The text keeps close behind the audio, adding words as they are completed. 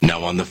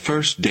Now on the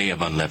first day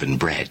of unleavened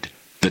bread,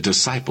 the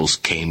disciples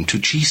came to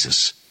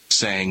Jesus,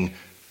 saying,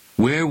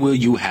 "Where will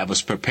you have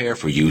us prepare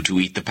for you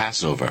to eat the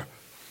Passover?"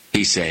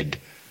 He said,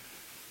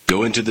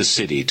 "Go into the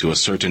city to a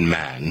certain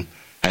man,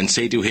 and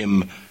say to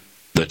him,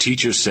 'The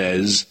teacher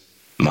says,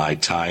 my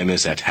time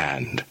is at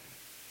hand.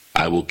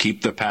 I will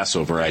keep the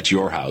Passover at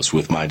your house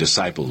with my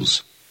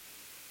disciples.'"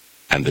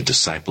 And the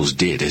disciples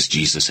did as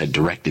Jesus had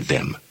directed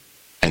them,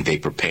 and they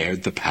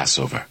prepared the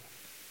Passover.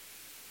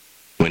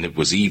 When it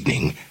was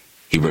evening,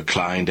 he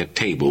reclined at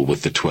table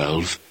with the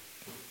 12,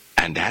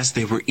 and as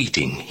they were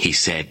eating, he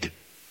said,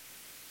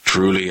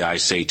 "Truly I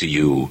say to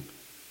you,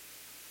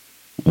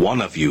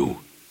 one of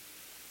you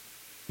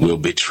will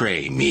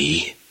betray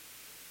me."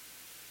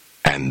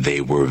 And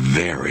they were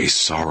very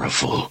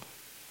sorrowful,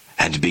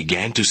 and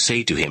began to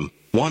say to him,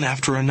 one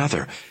after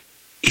another,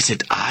 "Is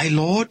it I,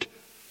 Lord?"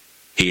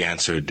 He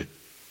answered,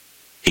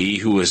 "He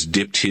who has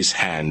dipped his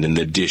hand in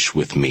the dish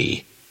with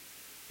me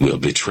will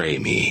betray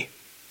me.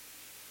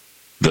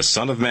 The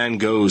Son of Man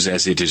goes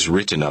as it is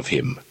written of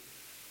him,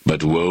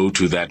 but woe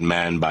to that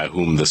man by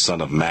whom the Son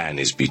of Man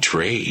is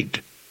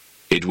betrayed.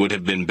 It would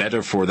have been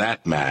better for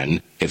that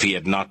man if he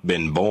had not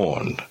been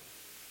born."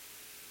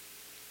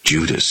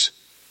 Judas,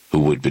 who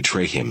would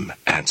betray him,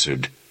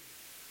 answered,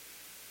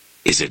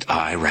 "Is it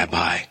I,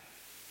 Rabbi?"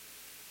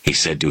 He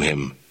said to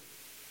him,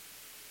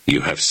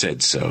 "You have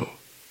said so."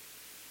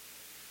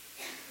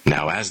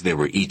 Now as they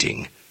were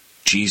eating,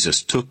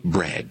 Jesus took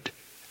bread,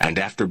 and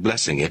after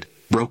blessing it,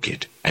 broke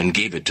it, and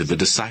gave it to the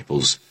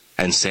disciples,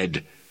 and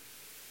said,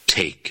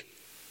 "Take,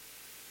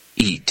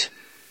 eat.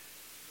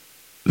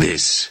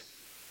 This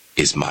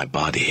is my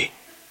body."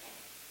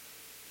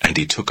 And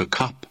he took a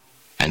cup,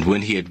 and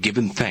when he had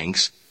given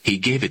thanks, he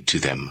gave it to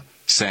them,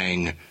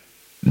 saying,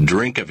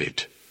 "Drink of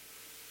it,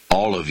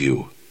 all of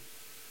you,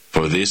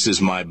 for this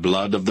is my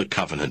blood of the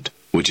covenant,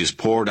 which is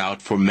poured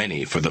out for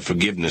many for the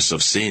forgiveness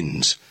of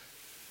sins.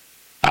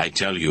 I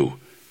tell you,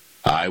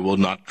 I will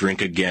not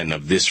drink again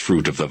of this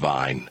fruit of the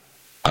vine,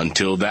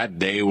 until that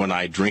day when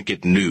I drink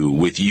it new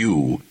with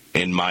you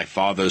in my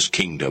Father's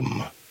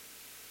kingdom."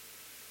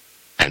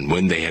 And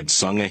when they had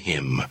sung a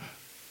hymn,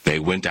 they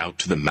went out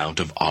to the Mount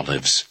of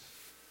Olives.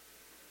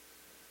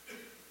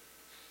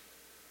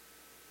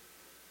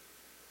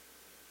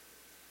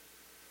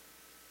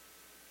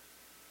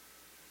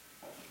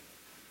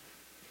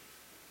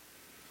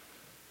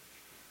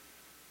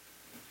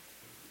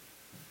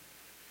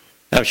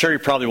 I'm sure you're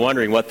probably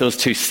wondering what those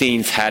two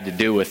scenes had to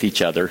do with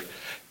each other.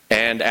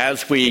 And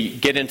as we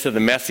get into the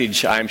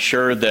message, I'm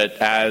sure that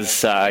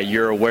as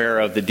you're aware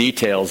of the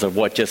details of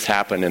what just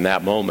happened in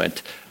that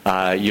moment,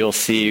 you'll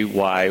see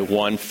why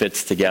one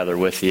fits together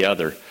with the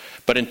other.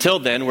 But until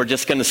then, we're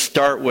just going to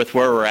start with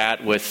where we're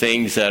at with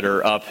things that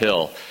are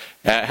uphill.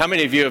 How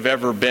many of you have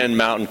ever been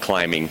mountain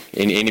climbing?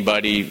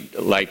 Anybody,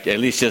 like at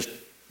least just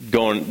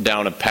going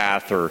down a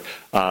path or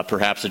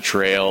perhaps a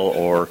trail,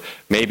 or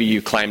maybe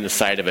you climbed the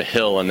side of a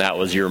hill and that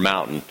was your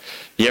mountain.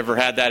 You ever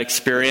had that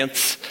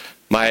experience?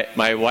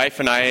 My wife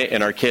and I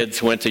and our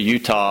kids went to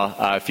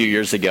Utah a few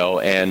years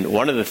ago, and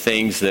one of the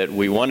things that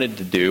we wanted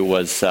to do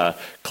was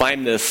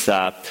climb this.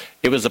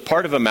 It was a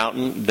part of a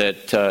mountain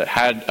that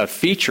had a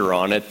feature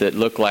on it that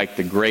looked like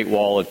the Great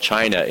Wall of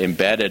China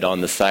embedded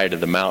on the side of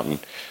the mountain.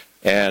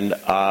 And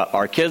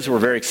our kids were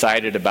very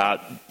excited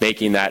about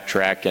making that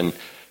trek, and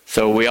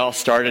so we all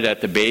started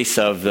at the base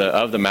of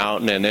the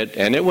mountain,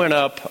 and it went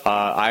up,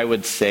 I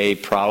would say,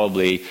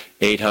 probably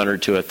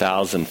 800 to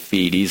 1,000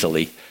 feet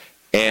easily.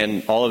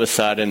 And all of a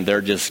sudden,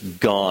 they're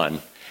just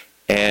gone.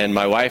 And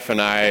my wife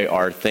and I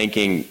are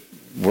thinking,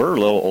 we're a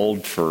little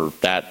old for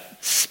that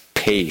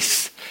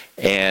pace.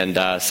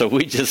 And so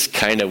we just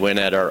kind of went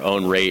at our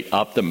own rate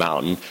up the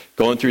mountain,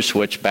 going through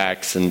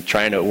switchbacks and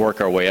trying to work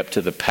our way up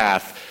to the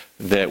path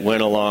that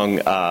went along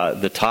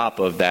the top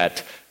of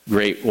that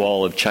Great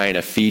Wall of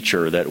China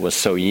feature that was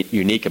so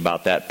unique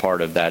about that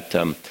part of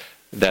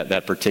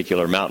that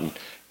particular mountain.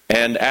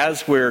 And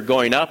as we're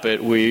going up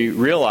it, we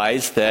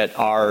realized that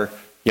our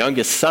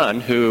youngest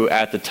son, who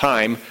at the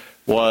time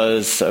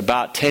was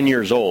about 10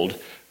 years old,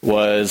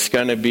 was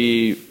going to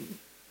be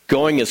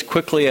going as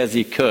quickly as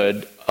he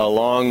could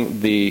along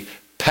the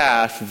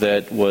path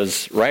that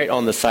was right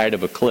on the side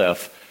of a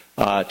cliff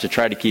to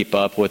try to keep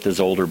up with his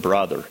older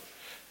brother.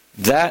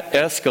 That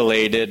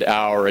escalated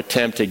our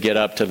attempt to get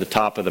up to the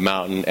top of the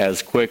mountain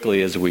as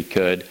quickly as we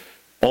could,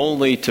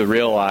 only to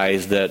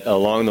realize that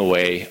along the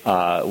way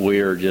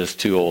we were just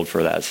too old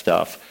for that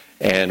stuff.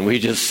 And we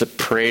just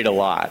prayed a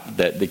lot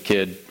that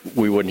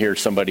we wouldn't hear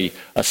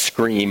a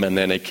scream and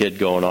then a kid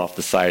going off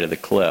the side of the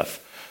cliff.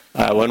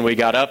 When we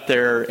got up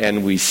there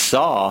and we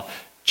saw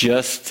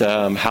just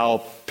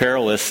how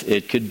perilous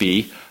it could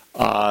be,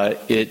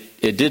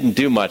 it didn't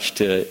do much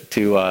to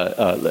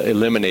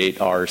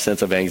eliminate our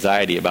sense of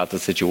anxiety about the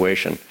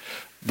situation.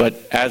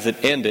 But as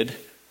it ended,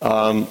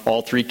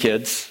 all three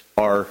kids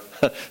are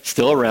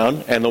still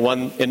around, and the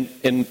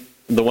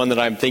one that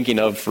I'm thinking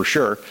of for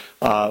sure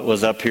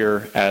was up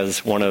here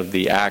as one of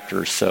the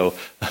actors. So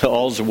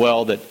all's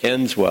well that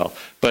ends well.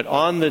 But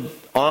on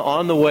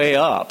the way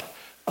up,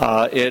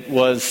 it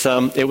was a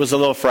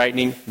little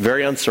frightening,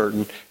 very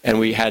uncertain, and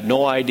we had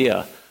no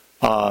idea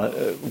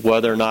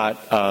whether or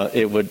not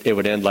it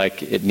would end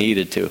like it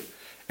needed to.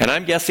 And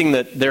I'm guessing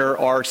that there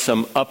are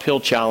some uphill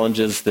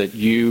challenges that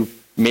you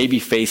may be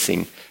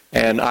facing.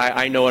 And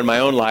I know in my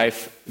own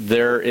life,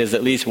 there is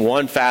at least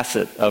one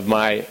facet of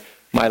my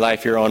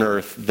life here on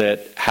earth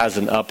that has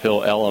an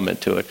uphill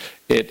element to it.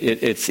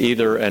 It's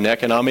either an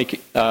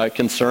economic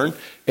concern.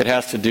 It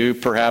has to do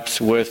perhaps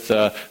with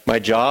my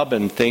job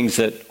and things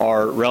that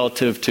are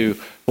relative to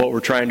what we're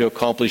trying to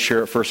accomplish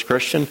here at First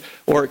Christian.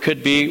 Or it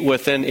could be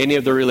within any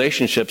of the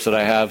relationships that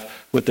I have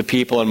with the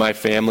people in my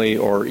family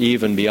or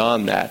even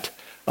beyond that.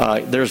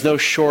 There's no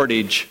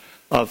shortage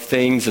of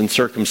things and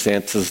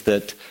circumstances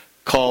that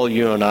call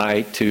you and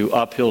I to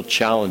uphill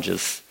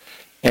challenges.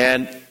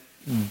 And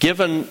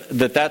given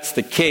that that's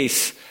the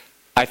case,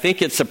 I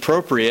think it's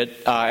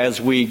appropriate as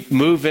we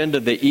move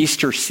into the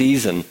Easter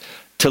season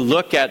to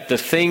look at the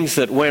things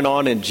that went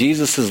on in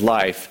Jesus'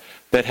 life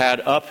that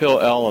had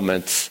uphill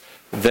elements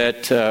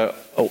that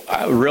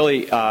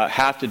really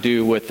have to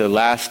do with the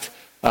last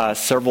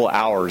several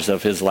hours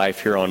of his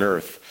life here on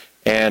earth.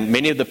 And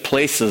many of the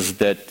places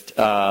that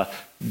are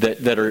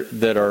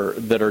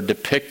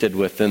depicted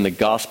within the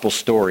gospel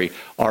story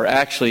are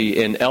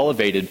actually in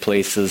elevated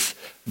places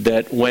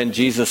that when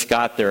Jesus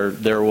got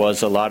there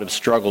was a lot of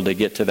struggle to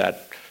get to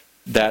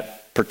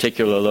that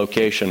particular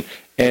location.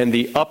 And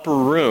the upper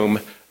room,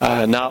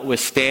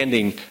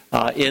 notwithstanding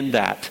in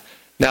that.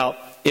 Now,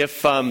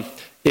 if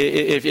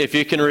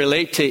you can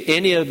relate to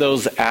any of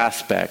those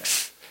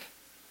aspects,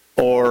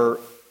 or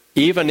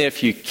even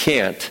if you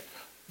can't,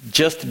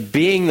 just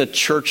being the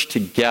church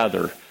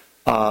together,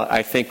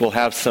 I think will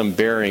have some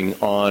bearing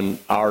on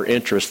our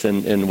interest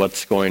in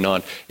what's going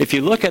on. If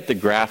you look at the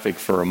graphic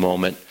for a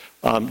moment,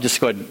 just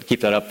go ahead and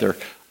keep that up there.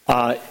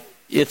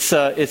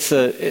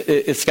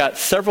 It's got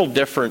several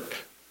different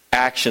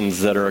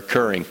actions that are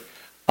occurring.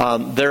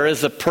 There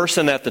is a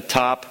person at the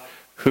top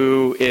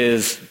who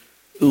is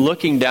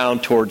looking down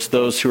towards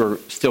those who are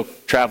still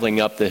traveling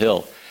up the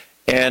hill.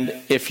 And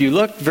if you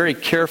look very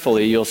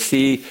carefully, you'll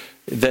see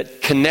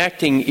that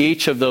connecting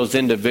each of those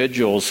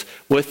individuals,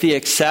 with the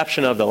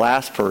exception of the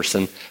last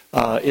person,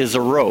 is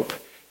a rope.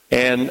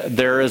 And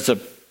there is a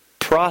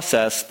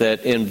process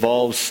that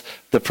involves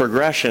the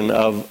progression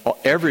of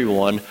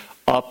everyone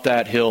up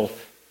that hill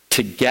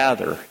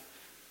together.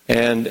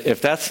 And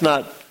if that's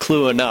not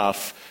clue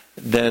enough,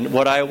 then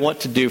what I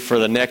want to do for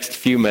the next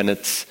few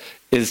minutes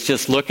is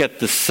just look at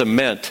the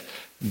cement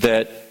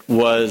that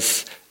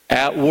was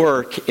at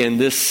work in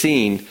this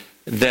scene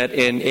that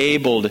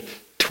enabled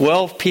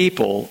 12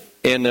 people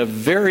in a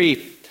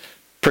very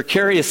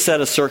precarious set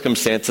of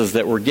circumstances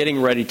that were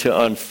getting ready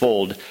to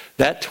unfold.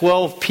 That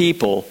 12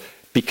 people,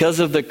 because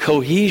of the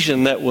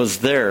cohesion that was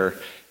there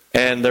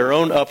and their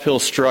own uphill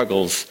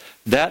struggles,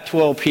 that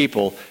 12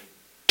 people,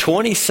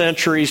 21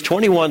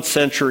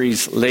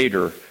 centuries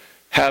later,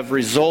 have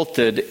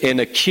resulted in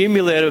a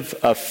cumulative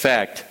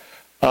effect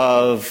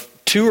of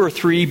 2 or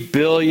 3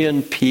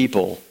 billion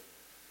people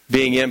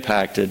being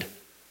impacted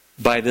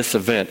by this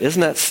event.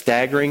 Isn't that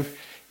staggering?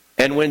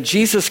 And when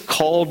Jesus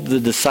called the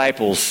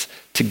disciples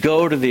to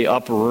go to the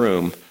upper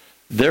room,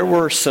 there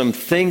were some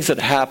things that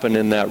happened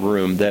in that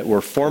room that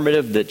were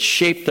formative, that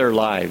shaped their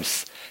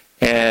lives,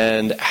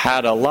 and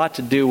had a lot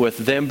to do with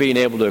them being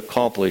able to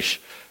accomplish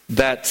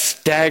that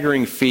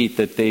staggering feat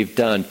that they've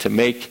done to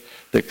make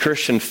the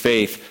Christian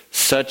faith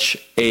such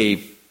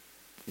a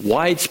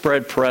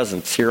widespread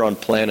presence here on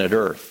planet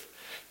Earth.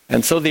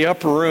 And so the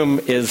upper room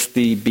is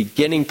the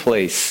beginning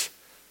place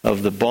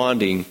of the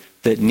bonding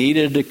that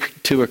needed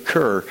to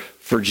occur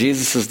for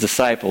Jesus'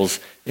 disciples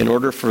in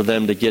order for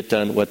them to get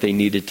done what they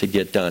needed to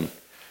get done.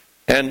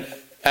 And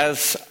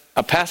as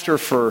a pastor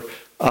for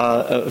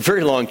a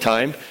very long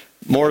time,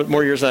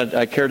 more years than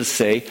I care to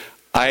say,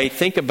 I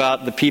think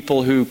about the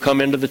people who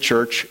come into the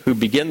church, who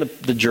begin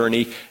the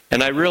journey,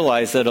 and I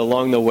realize that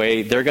along the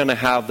way, they're going to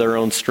have their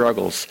own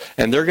struggles,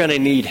 and they're going to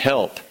need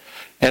help.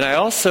 And I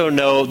also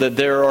know that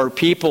there are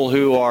people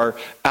who are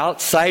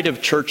outside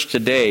of church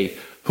today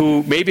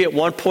who maybe at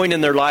one point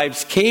in their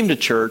lives came to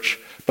church,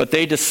 but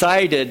they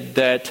decided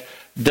that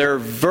their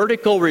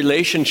vertical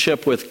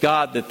relationship with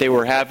God that they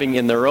were having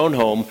in their own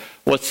home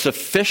was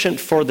sufficient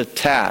for the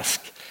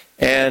task.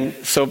 And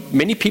so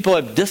many people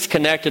have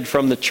disconnected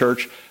from the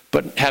church,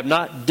 but have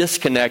not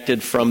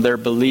disconnected from their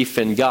belief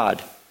in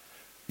God.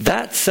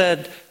 That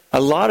said,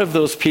 a lot of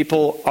those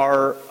people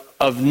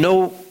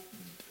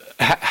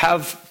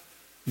have,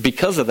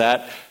 because of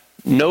that,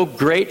 no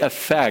great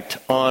effect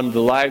on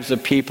the lives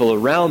of people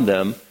around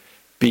them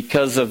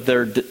because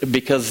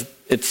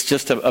it's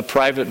just a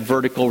private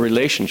vertical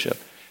relationship.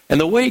 And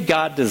the way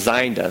God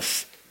designed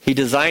us, He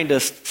designed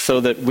us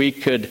so that we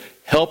could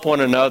help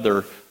one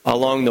another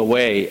along the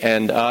way.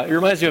 And it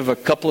reminds me of a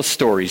couple of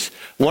stories.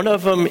 One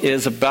of them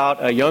is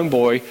about a young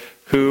boy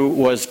who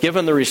was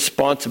given the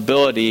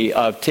responsibility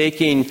of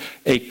taking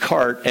a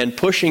cart and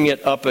pushing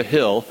it up a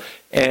hill.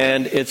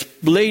 And it's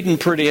laden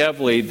pretty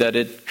heavily that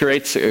it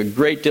creates a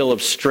great deal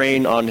of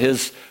strain on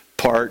his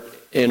part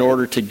in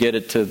order to get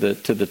it to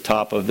the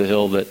top of the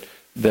hill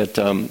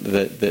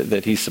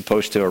that he's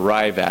supposed to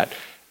arrive at.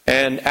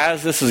 And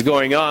as this is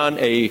going on,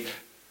 a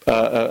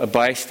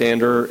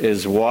bystander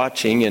is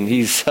watching, and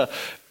he's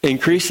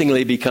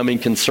increasingly becoming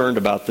concerned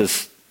about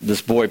this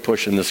boy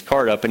pushing this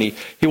cart up. And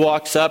he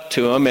walks up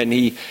to him, and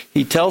he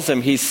tells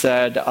him, he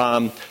said,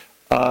 that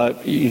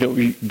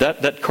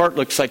cart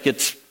looks like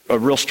it's a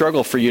real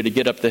struggle for you to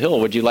get up the hill.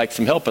 Would you like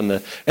some help? And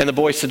the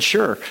boy said,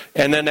 sure.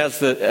 And then as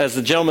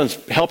the gentleman's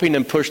helping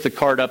him push the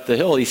cart up the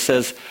hill, he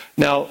says,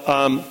 now,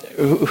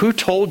 who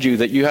told you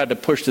that you had to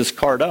push this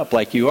cart up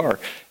like you are?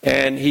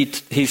 And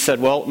he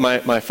said, well,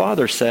 my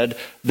father said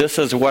this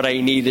is what I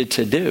needed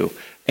to do.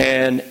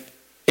 And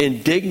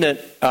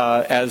indignant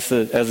as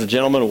the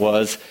gentleman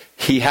was,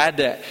 he had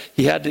to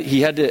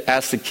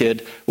ask the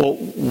kid, well,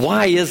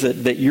 why is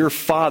it that your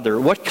father,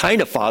 what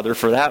kind of father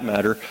for that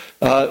matter,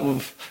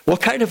 what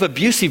kind of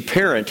abusive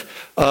parent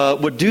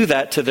would do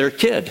that to their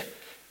kid?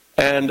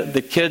 And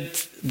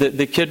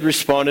the kid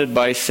responded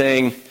by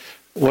saying,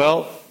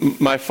 well,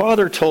 my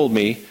father told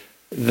me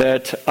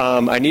that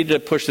I needed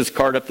to push this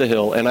cart up the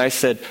hill, and I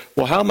said,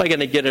 well, how am I going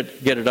to get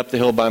it up the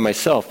hill by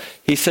myself?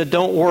 He said,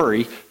 don't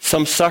worry,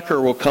 some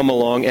sucker will come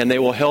along and they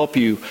will help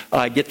you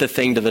get the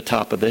thing to the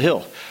top of the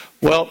hill.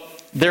 Well,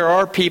 there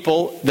are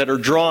people that are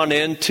drawn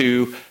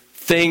into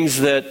things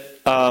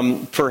that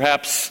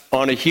perhaps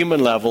on a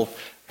human level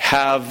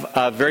have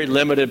a very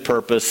limited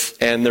purpose,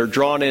 and they're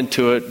drawn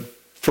into it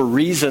for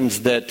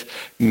reasons that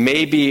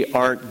maybe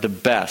aren't the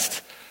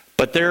best.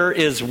 But there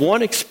is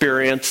one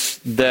experience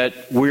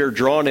that we're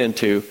drawn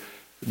into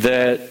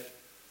that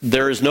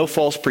there is no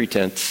false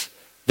pretense.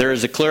 There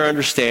is a clear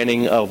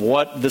understanding of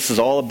what this is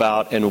all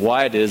about and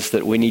why it is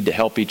that we need to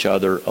help each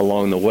other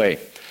along the way.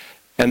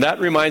 And that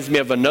reminds me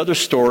of another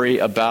story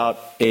about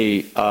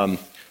an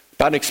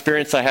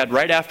experience I had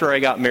right after I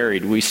got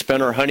married. We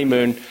spent our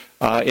honeymoon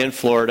in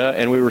Florida,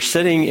 and we were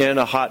sitting in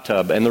a hot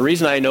tub. And the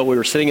reason I know we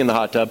were sitting in the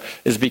hot tub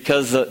is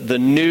because the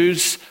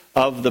news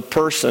of the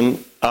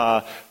person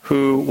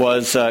who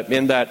was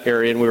in that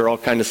area, and we were all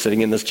kind of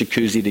sitting in this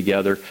jacuzzi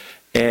together,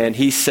 and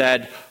he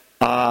said,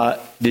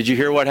 did you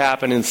hear what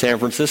happened in San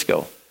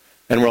Francisco?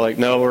 And we're like,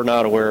 no, we're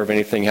not aware of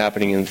anything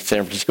happening in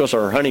San Francisco. It's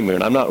our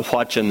honeymoon. I'm not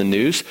watching the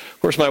news. Of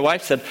course, my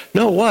wife said,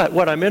 no,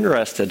 what? I'm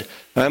interested.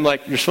 And I'm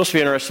like, you're supposed to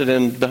be interested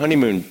in the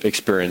honeymoon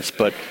experience.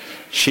 But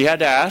she had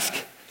to ask,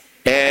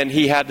 and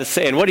he had to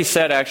say, and what he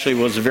said actually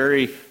was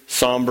very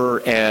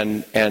somber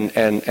and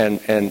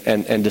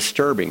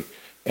disturbing.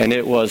 And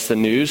it was the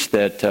news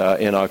that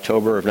in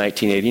October of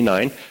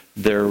 1989,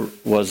 there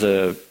was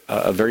a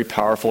very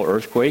powerful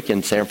earthquake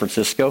in San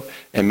Francisco,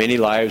 and many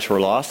lives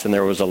were lost, and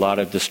there was a lot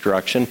of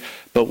destruction.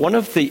 But one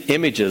of the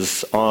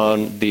images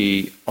on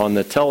the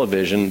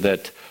television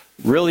that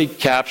really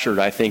captured,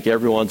 I think,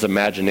 everyone's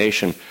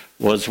imagination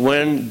was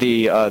when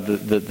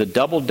the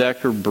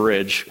double-decker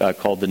bridge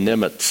called the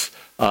Nimitz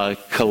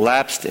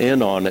collapsed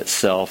in on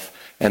itself,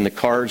 and the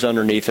cars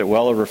underneath it,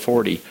 well over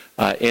 40,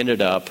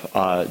 ended up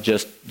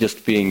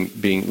just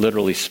being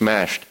literally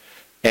smashed.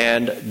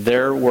 And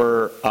there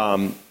were,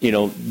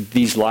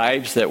 these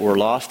lives that were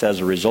lost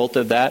as a result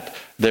of that.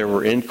 There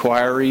were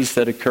inquiries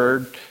that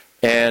occurred.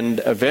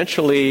 And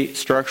eventually,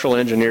 structural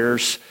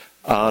engineers,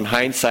 on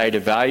hindsight,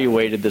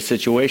 evaluated the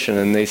situation.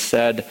 And they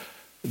said,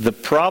 the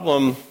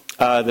problem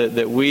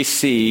that we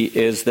see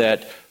is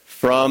that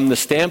from the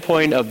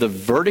standpoint of the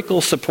vertical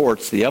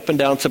supports, the up and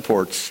down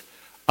supports,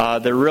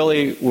 there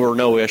really were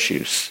no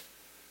issues.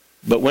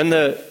 But when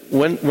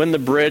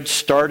the bridge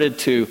started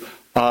to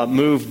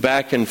move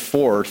back and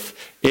forth,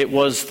 it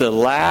was the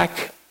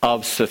lack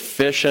of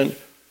sufficient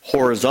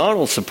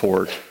horizontal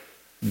support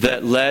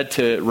that led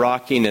to it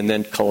rocking and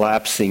then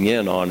collapsing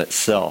in on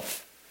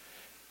itself.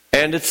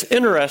 And it's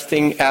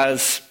interesting,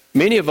 as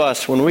many of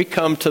us, when we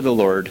come to the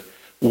Lord,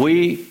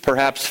 we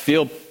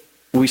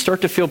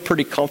start to feel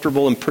pretty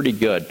comfortable and pretty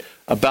good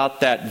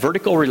about that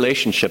vertical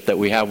relationship that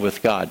we have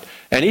with God.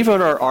 And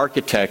even our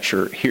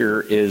architecture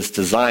here is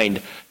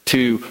designed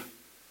to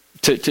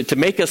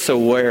make us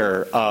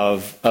aware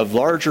of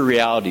larger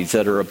realities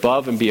that are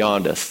above and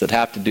beyond us that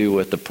have to do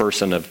with the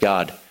person of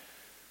God.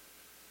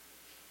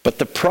 But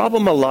the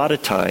problem a lot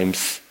of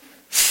times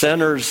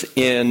centers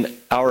in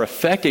our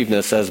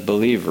effectiveness as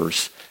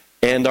believers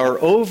and our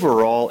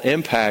overall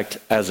impact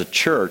as a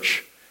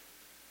church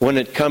when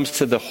it comes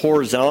to the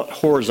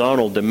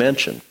horizontal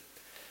dimension.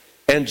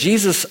 And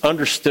Jesus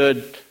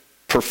understood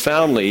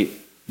profoundly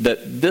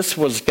that this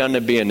was going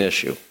to be an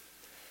issue.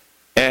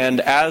 And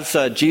as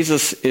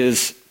Jesus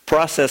is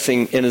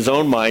processing in his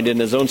own mind, in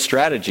his own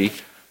strategy,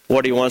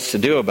 what he wants to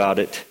do about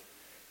it,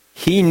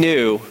 he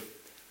knew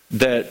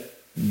that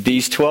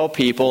these 12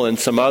 people and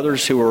some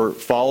others who were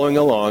following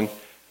along,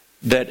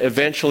 that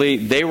eventually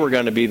they were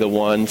going to be the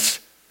ones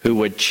who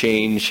would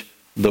change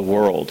the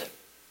world.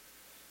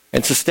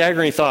 And it's a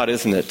staggering thought,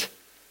 isn't it?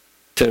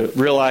 To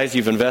realize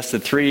you've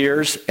invested 3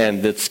 years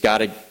and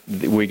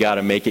we got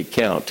to make it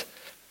count.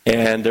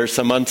 And there's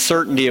some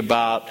uncertainty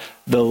about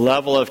the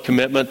level of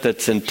commitment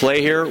that's in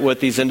play here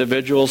with these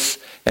individuals,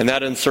 and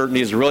that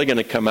uncertainty is really going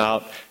to come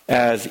out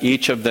as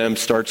each of them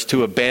starts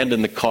to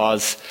abandon the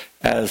cause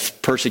as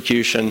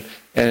persecution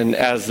and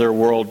as their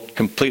world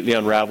completely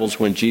unravels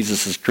when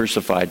Jesus is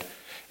crucified.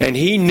 And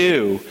he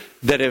knew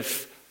that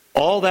if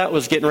all that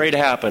was getting ready to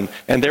happen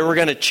and they were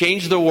going to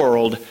change the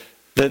world,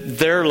 that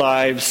their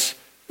lives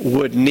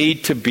would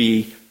need to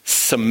be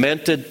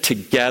cemented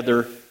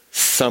together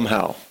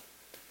somehow.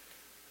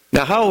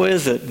 Now, how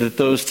is it that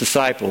those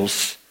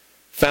disciples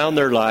found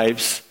their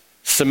lives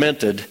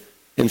cemented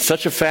in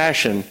such a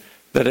fashion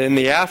that in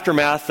the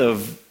aftermath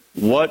of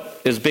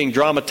what is being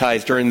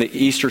dramatized during the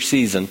Easter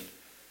season,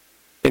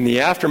 in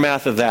the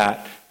aftermath of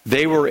that,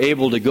 they were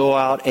able to go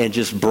out and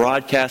just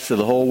broadcast to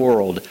the whole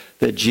world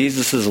that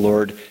Jesus is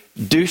Lord,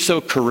 do so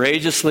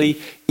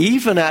courageously,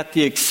 even at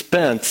the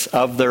expense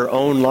of their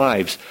own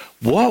lives?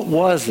 What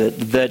was it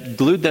that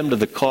glued them to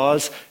the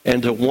cause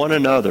and to one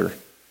another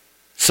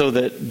so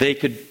that they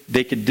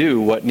could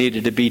do what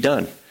needed to be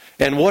done?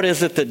 And what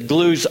is it that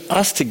glues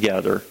us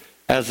together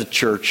as a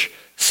church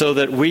so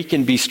that we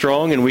can be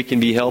strong and we can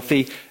be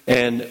healthy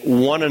and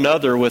one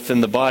another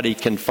within the body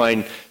can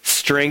find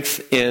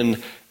strength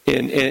in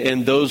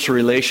those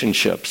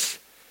relationships?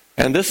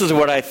 And this is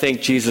what I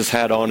think Jesus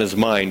had on his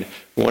mind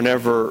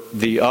whenever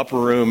the upper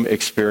room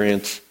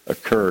experience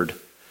occurred.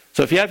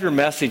 So if you have your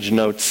message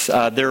notes,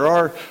 there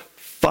are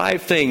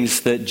 5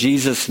 things that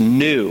Jesus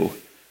knew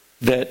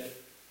that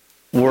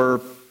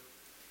were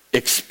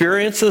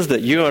experiences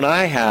that you and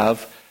I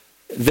have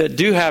that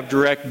do have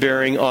direct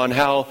bearing on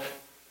how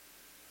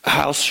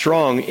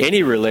strong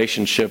any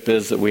relationship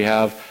is that we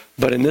have,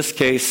 but in this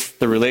case,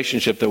 the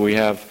relationship that we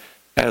have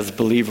as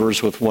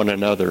believers with one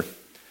another.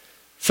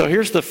 So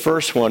here's the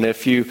first one.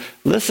 If you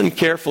listen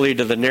carefully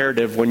to the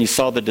narrative when you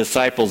saw the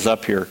disciples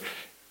up here,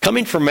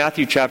 coming from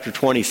Matthew chapter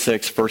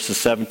 26, verses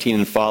 17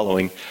 and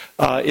following,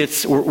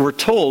 we're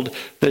told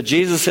that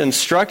Jesus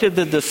instructed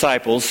the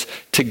disciples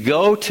to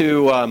go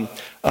to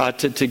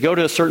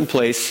a certain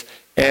place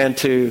and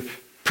to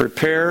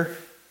prepare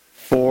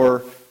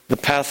for the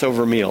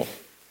Passover meal.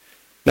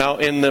 Now,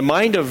 in the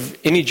mind of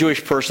any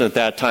Jewish person at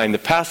that time, the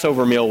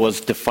Passover meal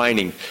was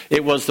defining.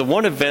 It was the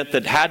one event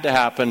that had to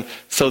happen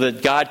so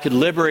that God could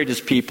liberate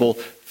his people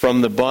from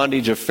the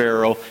bondage of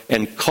Pharaoh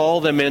and call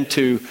them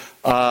into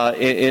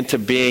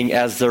being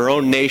as their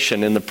own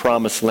nation in the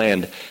promised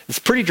land. It's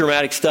pretty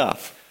dramatic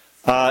stuff.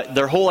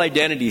 Their whole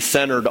identity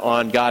centered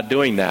on God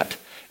doing that.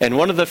 And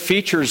one of the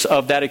features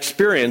of that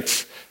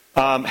experience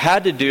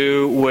had to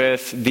do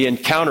with the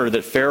encounter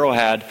that Pharaoh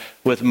had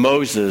with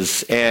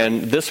Moses.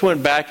 And this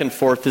went back and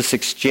forth, this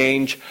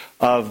exchange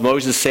of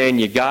Moses saying,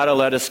 you got to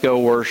let us go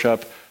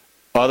worship,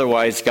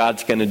 otherwise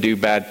God's going to do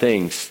bad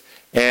things.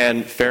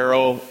 And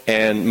Pharaoh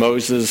and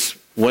Moses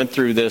went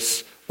through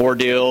this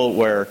ordeal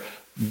where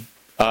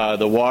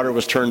the water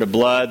was turned to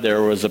blood,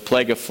 there was a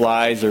plague of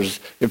flies, there's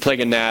a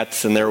plague of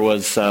gnats, and there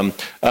was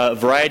a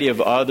variety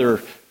of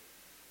other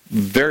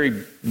very,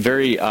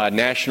 very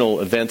national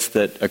events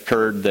that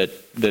occurred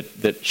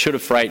that should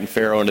have frightened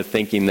Pharaoh into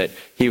thinking that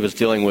he was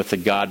dealing with a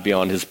God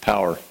beyond his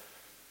power.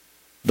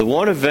 The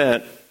one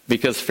event,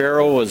 because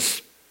Pharaoh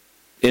was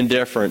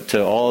indifferent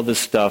to all of this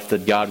stuff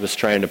that God was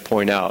trying to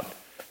point out,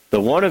 the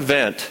one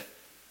event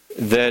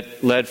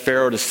that led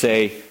Pharaoh to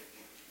say,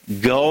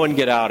 go and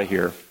get out of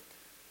here,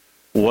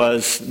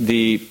 was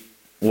the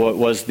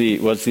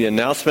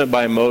announcement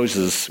by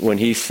Moses when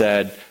he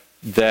said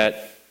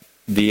that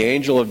the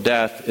angel of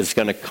death is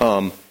going to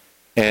come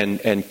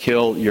and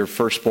kill your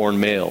firstborn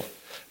male.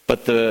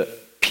 But the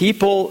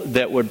people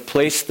that would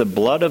place the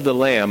blood of the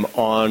lamb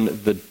on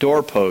the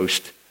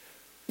doorpost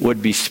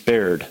would be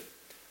spared.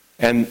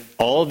 And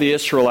all the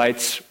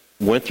Israelites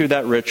went through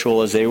that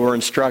ritual as they were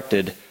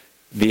instructed.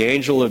 The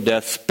angel of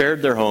death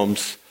spared their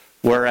homes,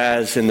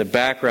 whereas in the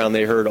background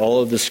they heard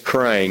all of this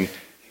crying,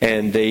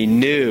 and they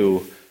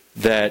knew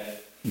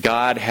that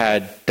God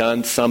had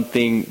done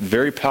something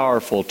very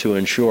powerful to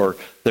ensure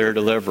their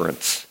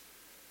deliverance.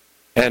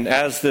 And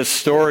as this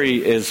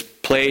story is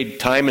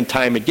played time and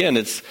time again,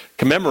 it's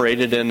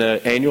commemorated in an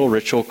annual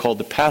ritual called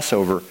the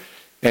Passover.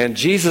 And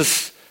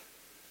Jesus,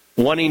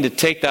 wanting to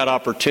take that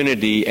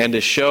opportunity and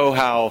to show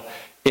how,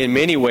 in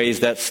many ways,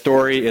 that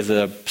story is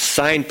a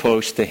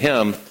signpost to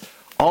him,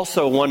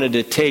 also wanted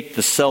to take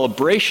the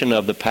celebration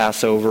of the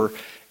Passover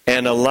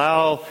and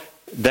allow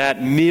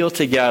that meal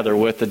together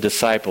with the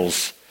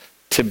disciples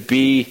to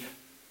be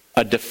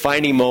a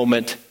defining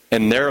moment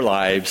in their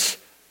lives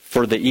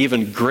for the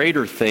even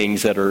greater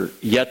things that are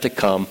yet to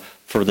come,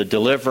 for the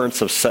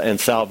deliverance and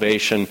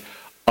salvation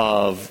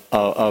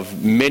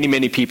of many,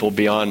 many people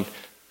beyond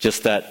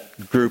just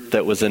that group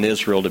that was in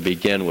Israel to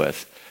begin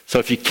with. So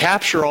if you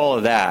capture all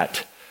of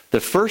that, the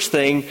first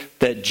thing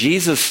that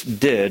Jesus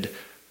did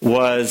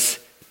was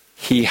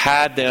he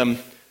had them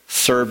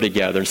serve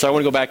together. And so I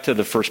want to go back to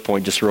the first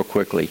point just real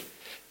quickly.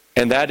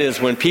 And that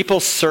is, when people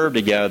serve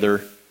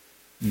together,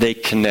 they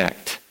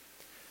connect.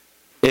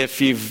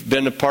 if you've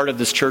been a part of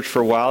this church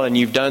for a while and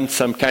you've done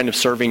some kind of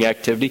serving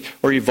activity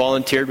or you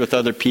volunteered with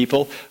other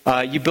people,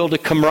 you build a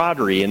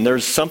camaraderie. And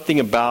there's something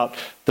about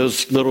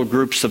those little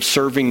groups of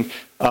serving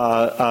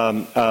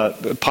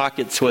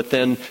pockets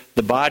within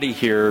the body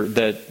here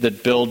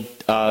that build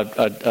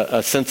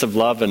a sense of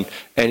love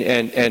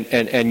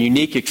and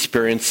unique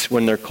experience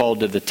when they're called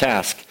to the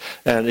task.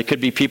 And it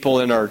could be people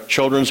in our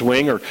children's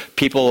wing or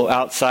people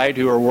outside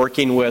who are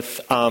working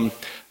with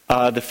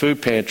the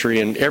food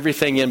pantry and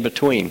everything in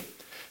between.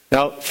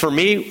 Now, for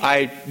me,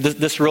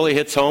 this really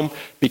hits home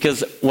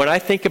because when I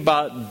think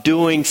about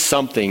doing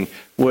something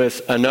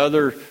with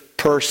another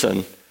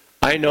person,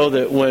 I know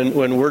that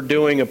when we're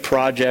doing a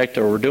project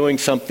or we're doing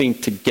something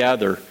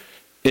together,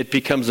 it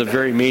becomes a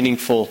very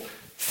meaningful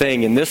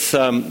thing. And this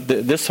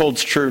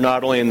holds true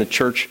not only in the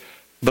church,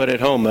 but at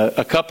home.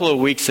 A couple of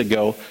weeks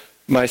ago,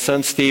 my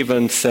son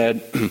Stephen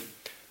said,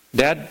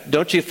 "Dad,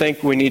 don't you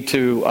think we need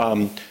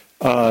to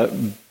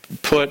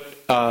put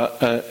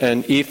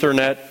an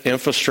Ethernet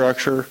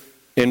infrastructure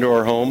into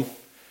our home?"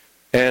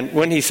 And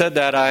when he said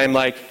that, I'm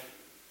like,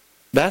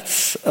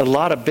 that's a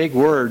lot of big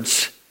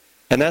words,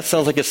 and that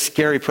sounds like a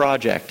scary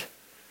project.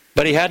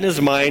 But he had in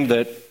his mind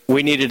that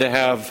we needed to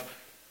have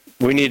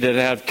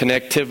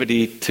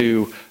connectivity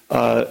to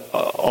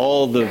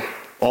all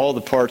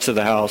the parts of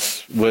the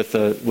house with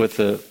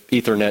the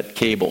Ethernet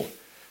cable.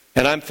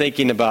 And I'm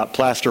thinking about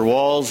plaster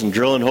walls and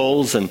drilling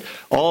holes and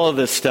all of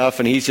this stuff,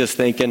 and he's just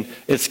thinking,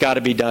 it's got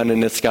to be done,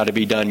 and it's got to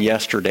be done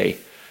yesterday.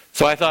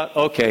 So I thought,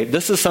 okay,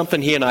 this is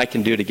something he and I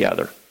can do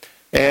together.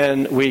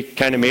 And we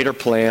kind of made our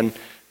plan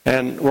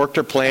and worked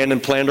our plan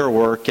and planned our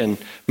work and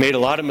made a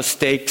lot of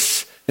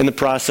mistakes in the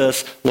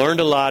process, learned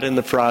a lot in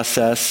the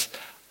process.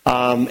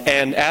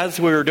 And as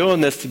we were doing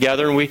this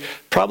together, and we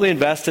probably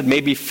invested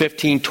maybe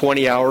 15,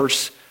 20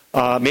 hours,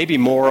 maybe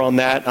more on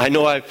that. I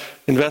know I've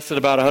invested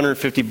about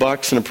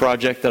 $150 in a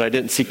project that I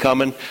didn't see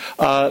coming.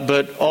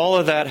 But all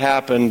of that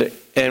happened,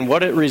 and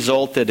what it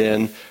resulted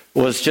in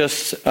was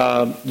just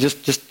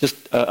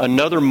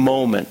another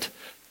moment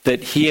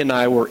that he and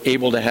I were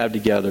able to have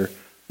together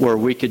where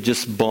we could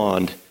just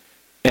bond.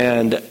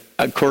 And,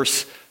 of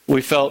course,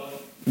 we felt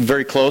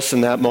very close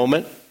in that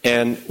moment.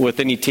 And with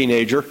any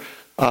teenager,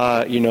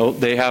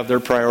 they have their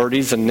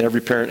priorities and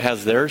every parent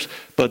has theirs.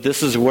 But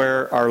this is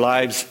where our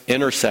lives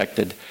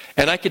intersected.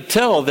 And I could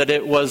tell that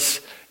it was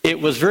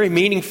very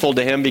meaningful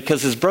to him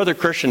because his brother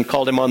Christian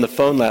called him on the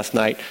phone last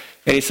night.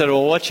 And he said,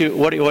 well, what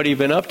have you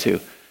been up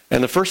to?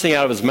 And the first thing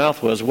out of his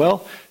mouth was,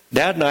 well,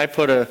 Dad and I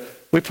put a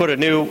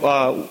new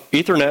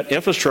Ethernet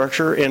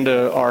infrastructure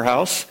into our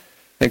house.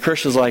 And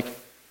Christian's like,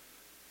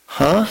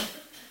 huh?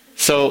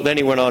 So then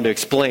he went on to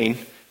explain.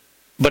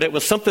 But it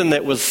was something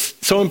that was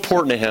so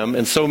important to him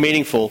and so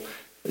meaningful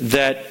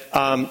that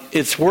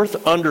it's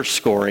worth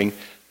underscoring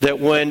that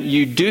when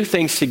you do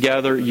things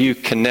together, you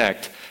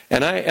connect.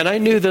 And I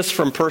knew this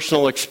from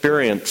personal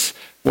experience.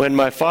 When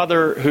my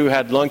father, who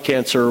had lung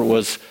cancer,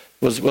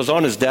 was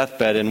on his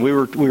deathbed, and we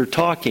were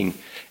talking,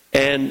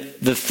 and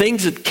the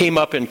things that came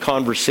up in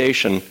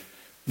conversation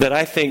that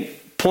I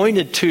think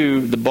pointed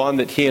to the bond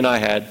that he and I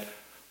had,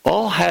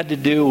 all had to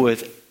do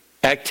with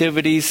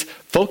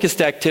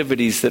focused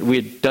activities that we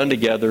had done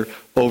together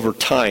over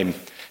time.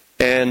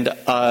 And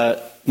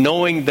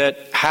knowing that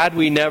had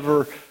we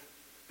never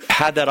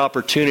had that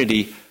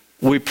opportunity,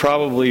 we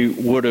probably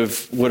would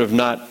have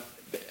not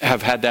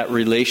have had that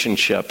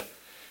relationship.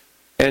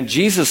 And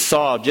Jesus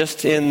saw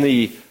just in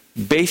the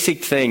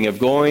basic thing of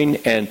going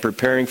and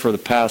preparing for the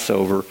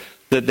Passover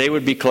that they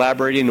would be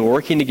collaborating and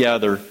working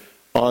together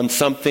on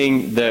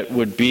something that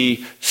would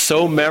be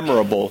so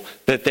memorable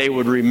that they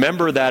would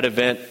remember that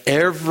event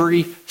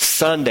every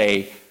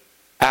Sunday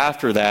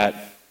after that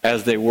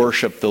as they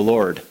worship the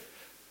Lord.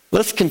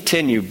 Let's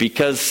continue,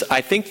 because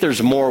I think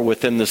there's more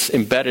within this,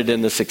 embedded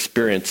in this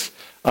experience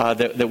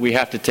that we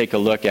have to take a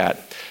look at.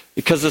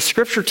 Because the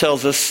Scripture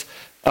tells us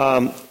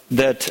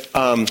that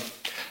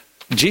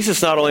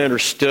Jesus not only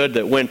understood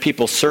that when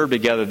people serve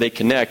together, they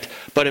connect,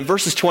 but in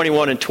verses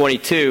 21 and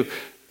 22,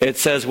 it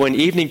says, when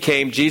evening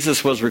came,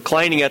 Jesus was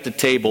reclining at the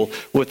table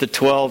with the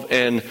 12,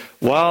 and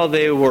while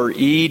they were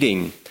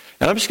eating,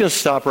 and I'm just going to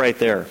stop right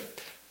there,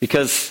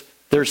 because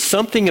there's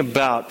something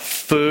about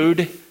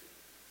food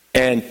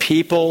and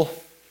people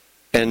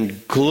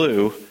and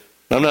glue.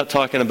 I'm not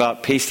talking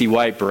about pasty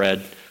white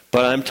bread,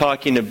 but I'm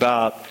talking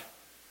about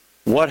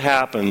what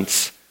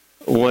happens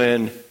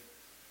when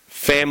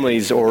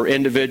families or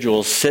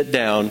individuals sit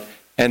down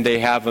and they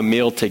have a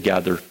meal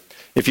together.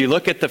 If you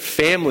look at the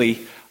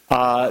family,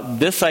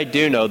 this I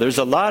do know, there's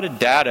a lot of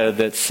data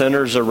that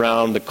centers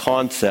around the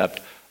concept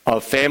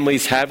of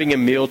families having a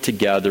meal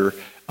together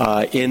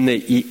in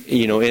the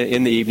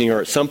evening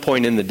or at some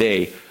point in the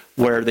day,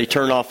 where they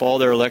turn off all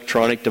their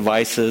electronic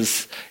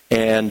devices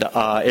and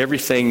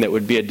everything that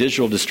would be a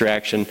digital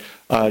distraction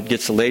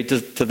gets laid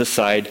to the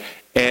side,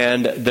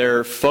 and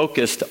they're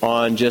focused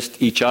on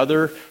just each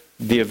other,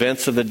 the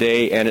events of the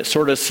day, and it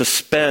sort of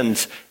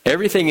suspends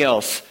everything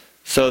else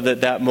so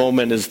that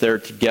moment is there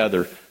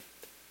together.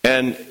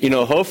 And,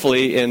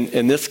 hopefully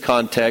in this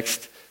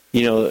context,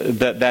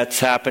 that's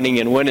happening.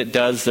 And when it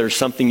does, there's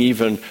something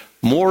even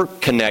more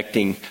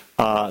connecting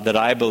that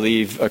I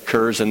believe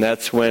occurs, and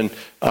that's when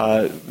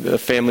a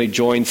family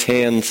joins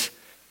hands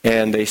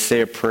and they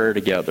say a prayer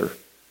together.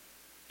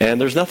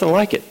 And there's nothing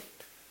like it.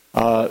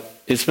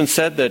 It's been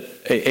said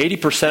that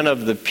 80%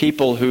 of the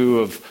people who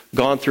have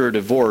gone through a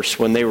divorce,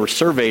 when they were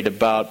surveyed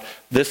about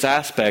this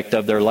aspect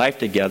of their life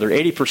together,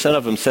 80%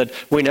 of them said,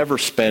 we never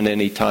spend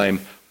any time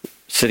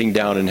sitting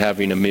down and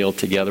having a meal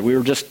together. We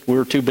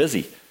were too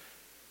busy.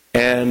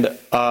 And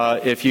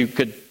if you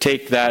could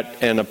take that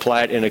and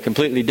apply it in a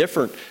completely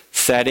different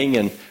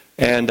setting,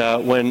 and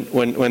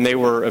when they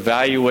were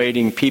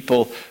evaluating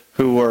people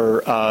who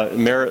were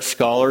merit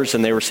scholars,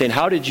 and they were saying,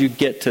 how did you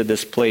get to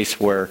this place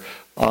where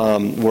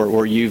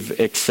you've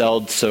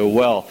excelled so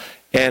well?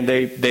 And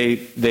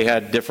they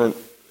had different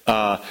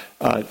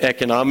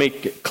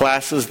economic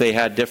classes, they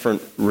had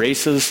different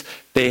races,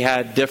 they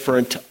had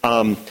different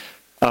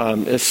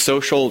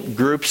social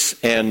groups,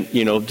 and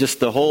just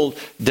the whole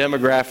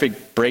demographic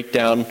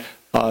breakdown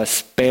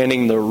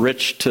spanning the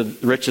richest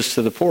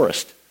to the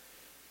poorest.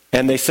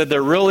 And they said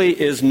there really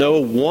is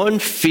no one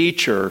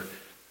feature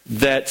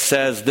that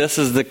says this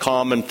is the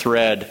common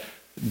thread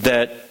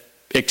that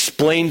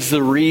explains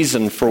the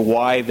reason for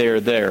why they're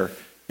there,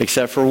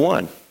 except for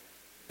one.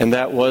 And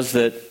that was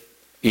that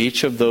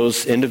each of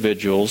those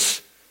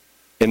individuals,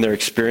 in their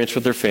experience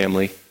with their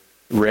family,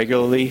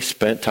 regularly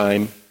spent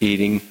time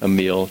eating a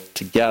meal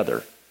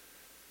together.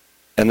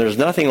 And there's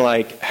nothing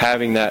like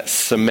having that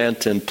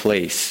cement in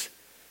place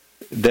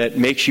that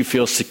makes you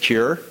feel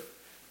secure.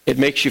 It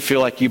makes you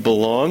feel like you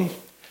belong.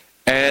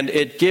 And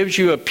it gives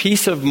you a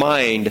peace of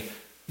mind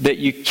that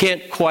you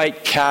can't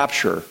quite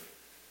capture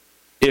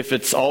if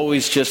it's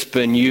always just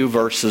been you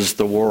versus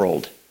the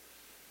world.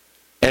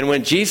 And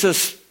when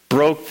Jesus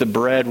broke the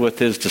bread with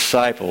his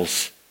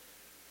disciples,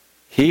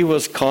 he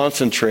was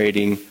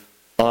concentrating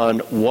on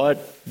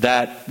what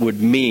that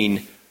would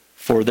mean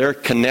for their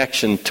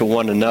connection to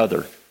one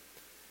another.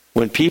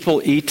 When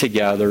people eat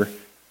together,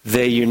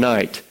 they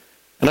unite.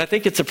 And I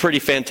think it's a pretty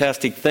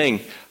fantastic thing.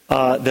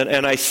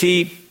 And I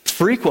see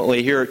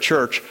frequently here at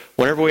church,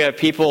 whenever we have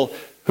people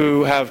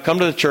who have come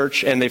to the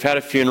church and they've had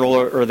a funeral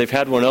or they've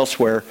had one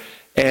elsewhere,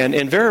 and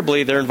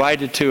invariably they're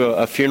invited to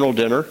a funeral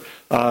dinner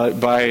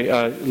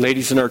by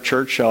ladies in our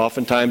church.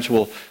 Oftentimes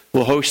we'll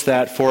host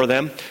that for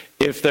them.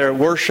 If their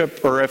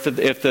worship or if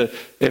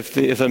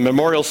the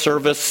memorial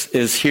service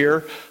is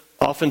here,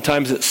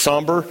 oftentimes it's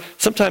somber.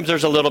 Sometimes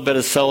there's a little bit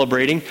of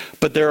celebrating,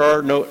 but there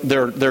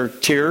are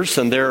tears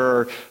and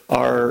there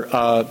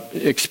are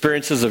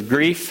experiences of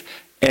grief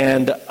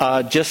and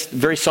just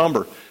very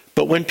somber.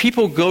 But when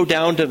people go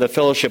down to the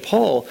fellowship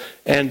hall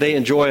and they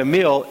enjoy a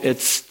meal,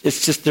 it's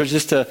just there's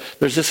just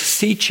a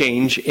sea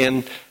change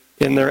in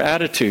their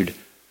attitude.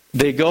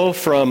 They go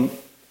from,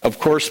 of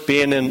course,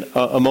 being in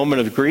a moment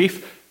of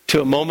grief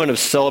to a moment of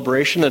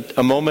celebration,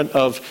 a moment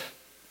of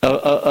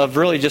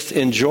really just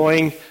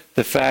enjoying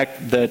the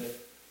fact that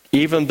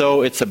even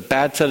though it's a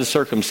bad set of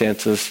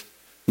circumstances,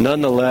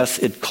 nonetheless,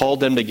 it called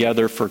them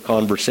together for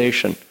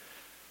conversation.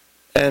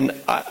 And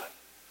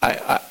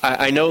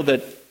I know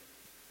that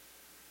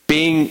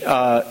being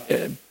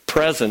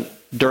present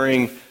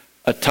during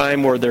a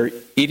time where they're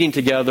eating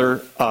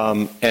together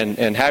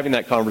and having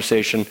that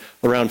conversation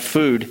around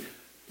food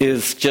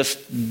is just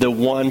the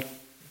one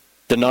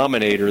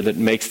denominator that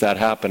makes that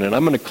happen. And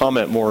I'm going to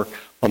comment more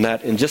on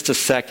that in just a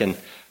second.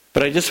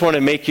 But I just want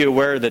to make you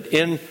aware that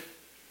in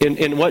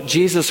what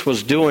Jesus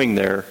was doing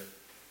there,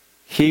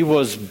 he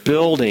was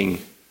building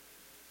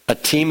a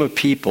team of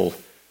people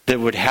that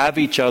would have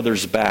each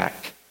other's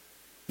back,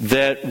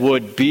 that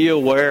would be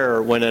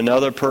aware when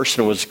another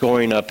person was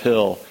going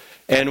uphill,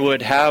 and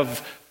would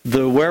have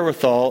the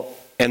wherewithal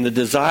and the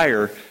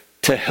desire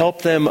to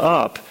help them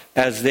up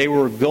as they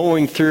were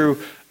going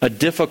through a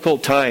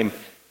difficult time.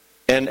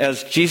 And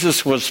as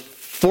Jesus was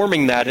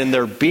forming that in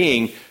their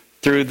being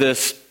through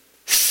this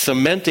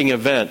cementing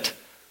event,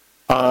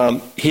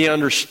 he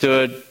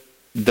understood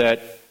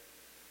that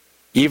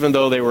even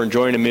though they were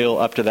enjoying a meal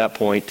up to that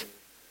point,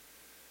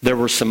 there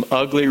were some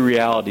ugly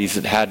realities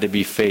that had to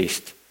be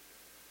faced.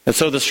 And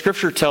so the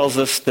scripture tells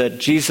us that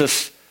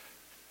Jesus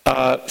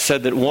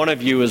said that one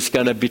of you is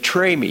going to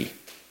betray me.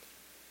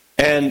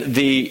 And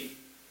the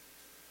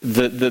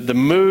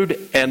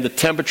mood and the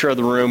temperature of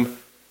the room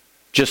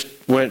just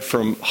went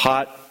from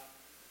hot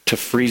to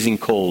freezing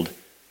cold.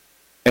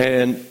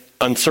 And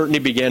uncertainty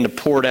began to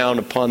pour down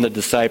upon the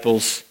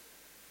disciples.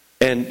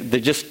 And they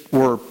just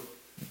were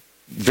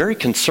very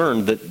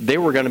concerned that they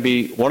were going to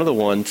be one of the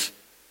ones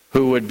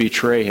who would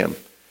betray him.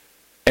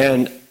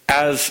 And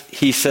as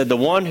he said, the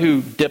one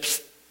who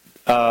dips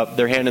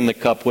their hand in the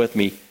cup with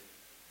me,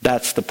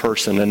 that's the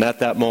person. And at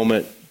that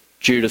moment,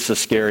 Judas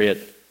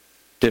Iscariot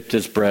dipped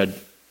his bread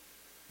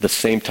the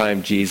same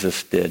time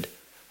Jesus did.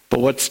 But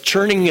what's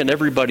churning in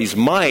everybody's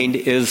mind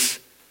is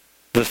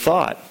the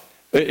thought,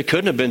 it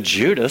couldn't have been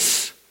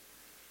Judas.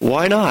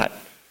 Why not?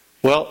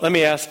 Well, let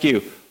me ask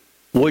you,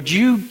 would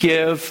you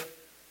give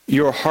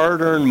your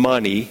hard-earned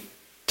money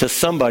to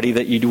somebody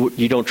that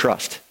you don't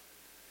trust?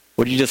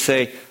 Would you just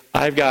say,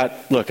 I've got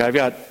 $10,000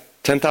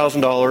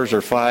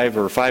 or $5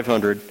 or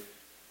 $500,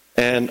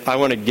 and I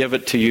want to give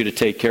it to you to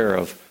take care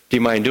of. Do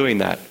you mind doing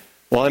that?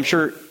 Well, I'm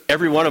sure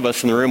every one of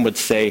us in the room would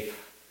say,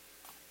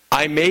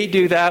 I may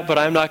do that, but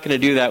I'm not going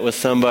to do that with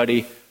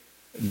somebody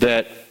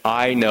that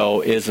I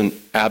know isn't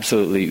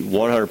absolutely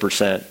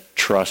 100%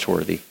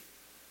 trustworthy.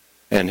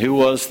 And who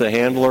was the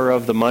handler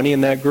of the money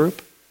in that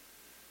group?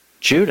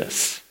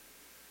 Judas.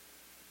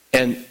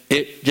 And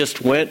it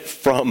just went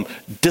from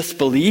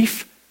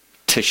disbelief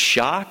to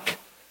shock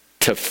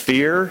to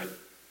fear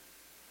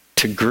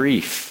to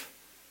grief.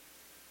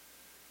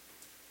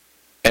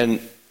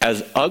 And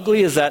as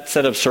ugly as that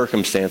set of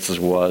circumstances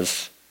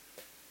was,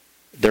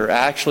 there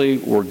actually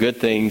were good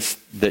things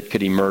that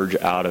could emerge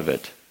out of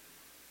it.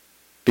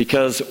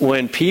 Because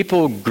when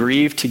people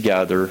grieve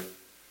together,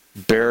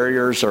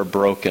 barriers are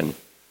broken.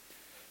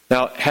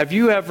 Now, have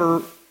you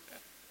ever,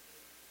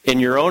 in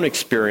your own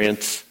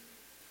experience,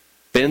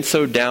 been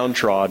so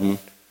downtrodden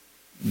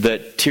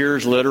that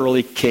tears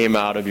literally came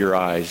out of your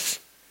eyes?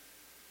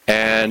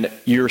 And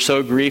you're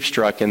so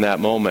grief-struck in that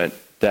moment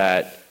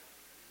that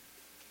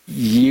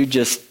you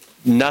just,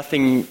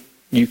 nothing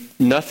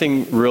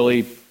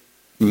really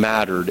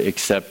mattered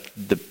except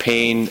the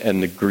pain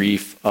and the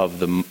grief of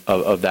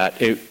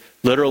that. It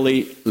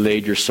literally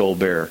laid your soul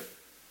bare.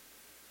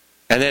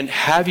 And then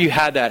have you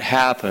had that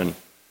happen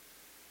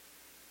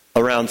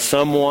around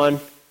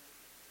someone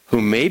who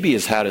maybe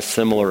has had a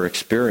similar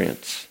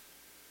experience?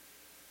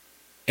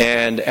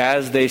 And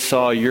as they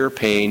saw your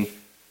pain,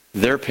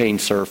 their pain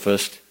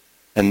surfaced,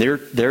 and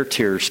their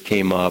tears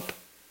came up.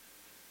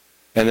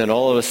 And then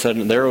all of a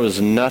sudden, there was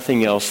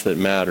nothing else that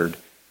mattered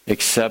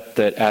except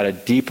that at a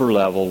deeper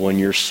level, when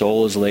your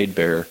soul is laid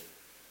bare,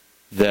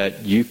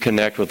 that you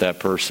connect with that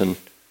person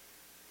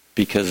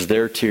because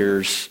their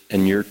tears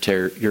and your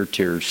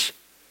tears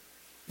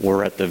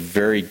were at the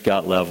very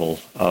gut level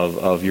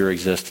of your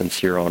existence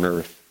here on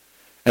earth.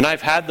 And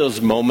I've had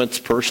those moments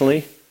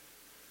personally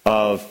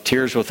of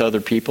tears with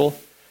other people,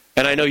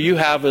 and I know you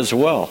have as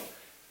well.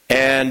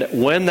 And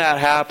when that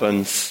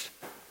happens,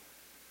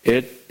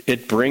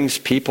 it brings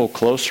people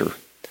closer.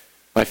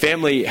 My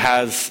family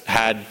has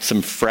had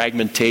some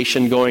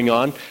fragmentation going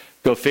on.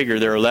 Go figure,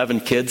 there are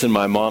 11 kids in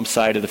my mom's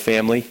side of the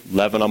family,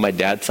 11 on my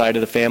dad's side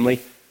of the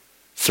family.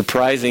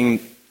 Surprising,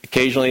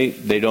 occasionally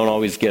they don't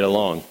always get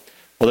along.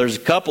 Well, there's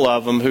a couple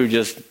of them who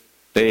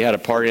they had a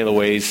party of the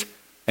ways,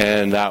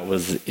 and that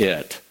was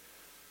it.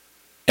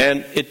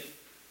 And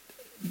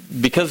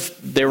because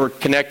they were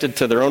connected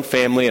to their own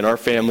family and our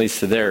families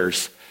to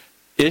theirs,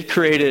 it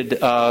created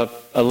a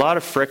lot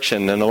of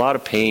friction and a lot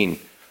of pain.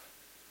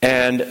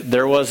 And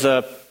there was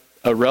a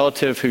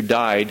relative who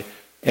died,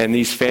 and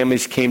these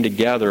families came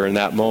together in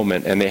that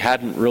moment, and they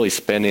hadn't really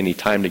spent any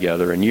time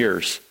together in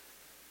years.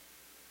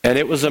 And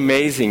it was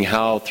amazing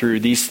how through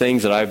these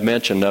things that I've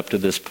mentioned up to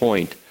this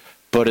point,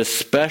 but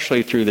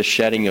especially through the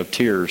shedding of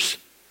tears,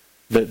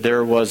 that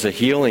there was a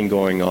healing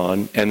going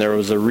on, and there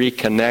was a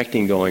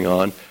reconnecting going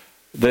on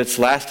that's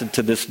lasted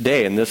to this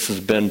day. And this has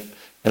been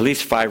at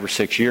least 5 or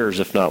 6 years,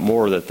 if not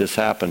more, that this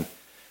happened.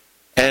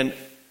 And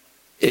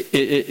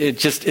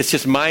it's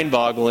just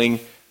mind-boggling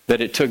that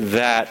it took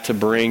that to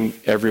bring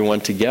everyone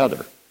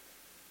together.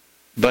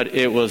 But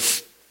it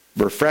was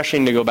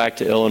refreshing to go back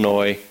to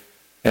Illinois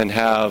and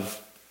have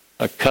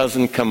a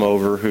cousin come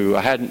over who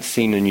I hadn't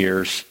seen in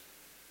years.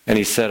 And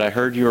he said, I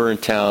heard you were in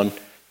town,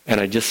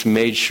 and I just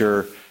made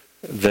sure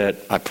that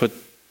I put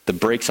the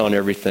brakes on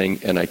everything,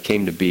 and I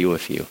came to be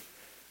with you.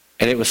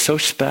 And it was so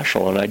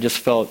special, and I just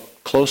felt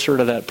closer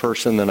to that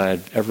person than I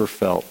had ever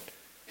felt.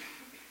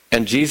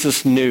 And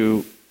Jesus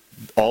knew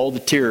all the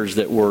tears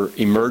that were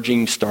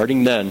emerging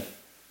starting then,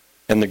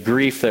 and the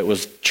grief that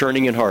was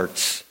churning in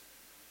hearts,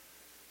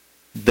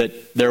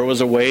 that there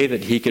was a way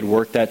that he could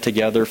work that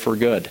together for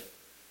good.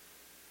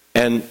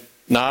 And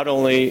not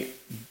only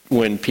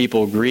when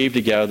people grieve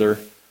together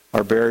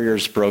are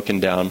barriers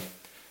broken down,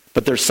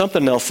 but there's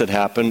something else that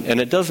happened, and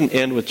it doesn't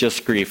end with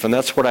just grief. And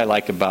that's what I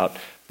like about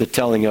the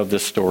telling of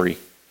this story,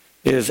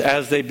 is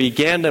as they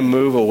began to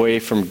move away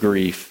from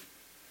grief,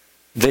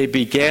 they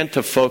began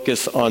to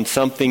focus on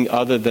something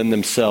other than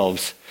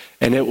themselves.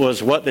 And it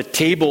was what the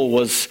table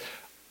was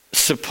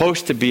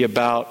supposed to be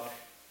about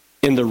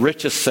in the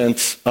richest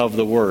sense of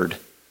the word.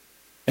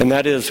 And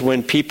that is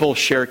when people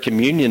share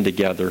communion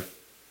together,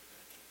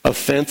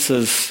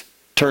 offenses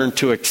turn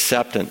to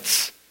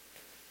acceptance.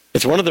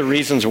 It's one of the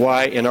reasons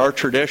why in our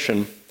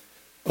tradition,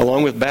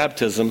 along with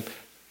baptism,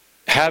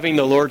 having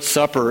the Lord's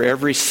Supper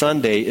every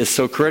Sunday is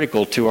so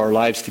critical to our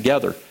lives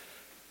together.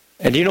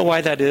 And do you know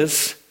why that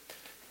is?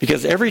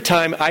 Because every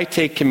time I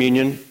take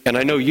communion, and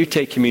I know you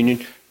take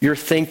communion, you're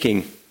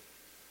thinking,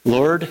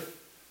 Lord,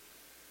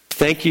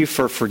 thank you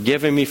for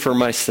forgiving me for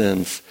my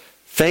sins.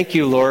 Thank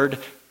you, Lord,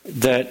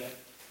 that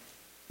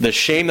the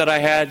shame that I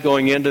had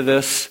going into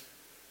this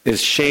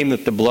is shame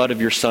that the blood of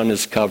your Son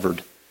has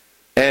covered.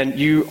 And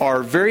you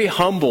are very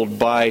humbled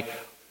by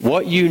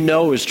what you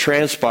know is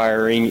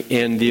transpiring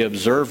in the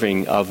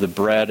observing of the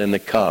bread and the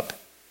cup.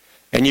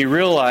 And you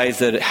realize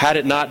that had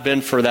it not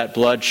been for that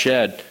blood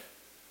shed,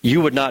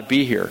 you would not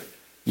be here.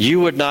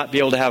 you would not be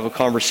able to have a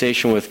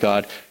conversation with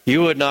God.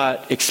 You would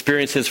not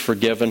experience His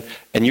forgiven,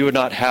 and you would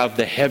not have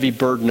the heavy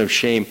burden of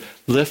shame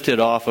lifted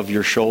off of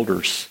your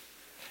shoulders.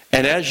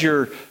 And as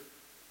you're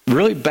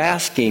really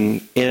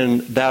basking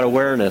in that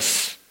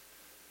awareness,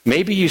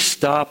 maybe you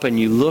stop and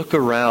you look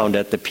around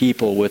at the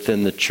people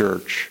within the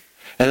church.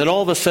 And then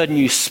all of a sudden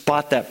you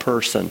spot that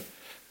person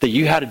that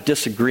you had a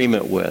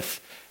disagreement with.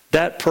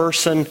 That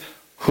person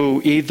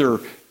who either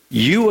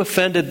you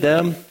offended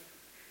them,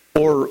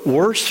 or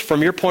worse,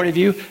 from your point of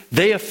view,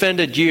 they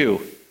offended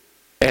you.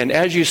 And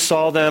as you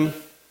saw them,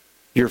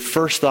 your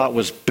first thought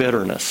was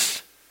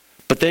bitterness.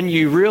 But then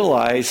you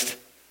realized,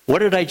 what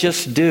did I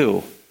just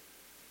do?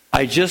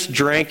 I just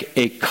drank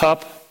a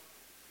cup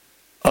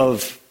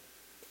of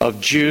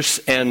juice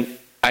and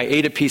I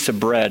ate a piece of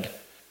bread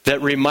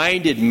that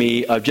reminded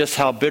me of just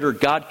how bitter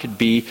God could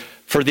be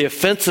for the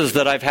offenses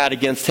that I've had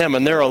against Him,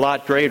 and they're a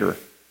lot greater.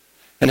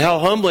 And how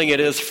humbling it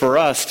is for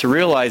us to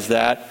realize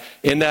that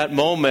in that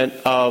moment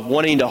of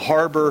wanting to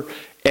harbor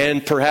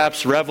and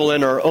perhaps revel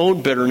in our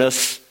own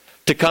bitterness,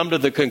 to come to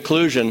the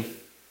conclusion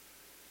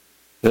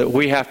that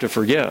we have to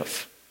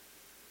forgive.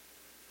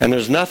 And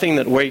there's nothing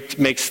that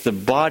makes the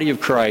body of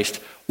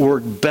Christ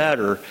work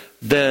better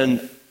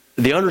than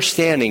the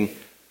understanding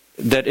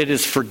that it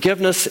is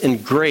forgiveness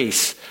and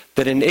grace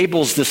that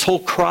enables this whole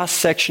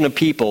cross-section of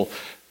people,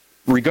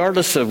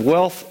 regardless of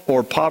wealth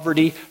or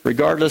poverty,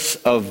 regardless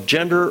of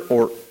gender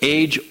or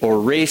age or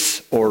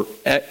race or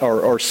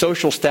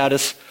social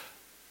status,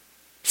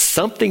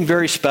 something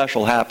very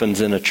special happens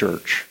in a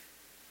church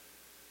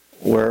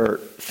where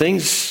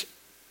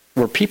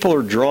people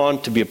are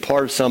drawn to be a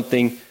part of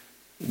something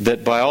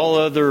that by all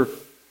other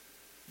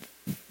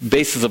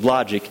bases of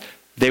logic,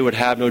 they would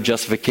have no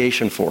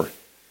justification for.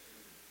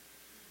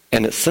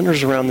 And it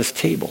centers around this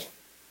table.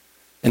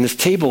 And this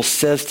table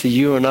says to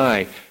you and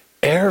I,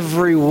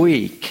 every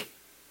week,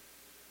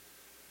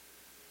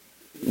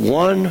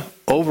 one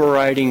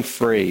overriding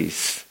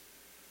phrase.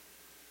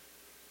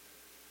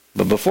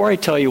 But before I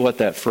tell you what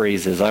that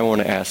phrase is, I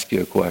want to ask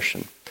you a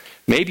question.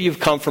 Maybe you've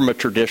come from a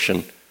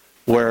tradition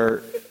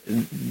where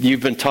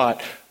you've been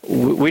taught,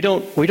 we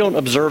don't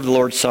observe the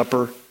Lord's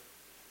Supper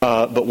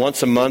but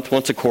once a month,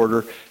 once a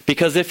quarter,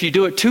 because if you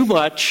do it too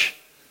much,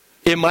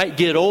 it might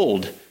get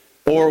old,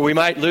 or we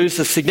might lose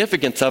the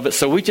significance of it,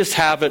 so we just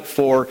have it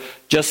for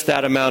just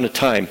that amount of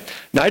time.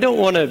 Now, I don't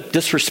want to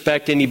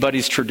disrespect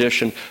anybody's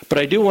tradition, but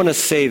I do want to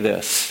say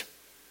this.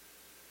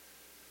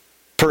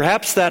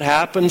 Perhaps that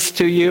happens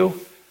to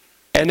you,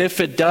 and if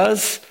it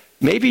does,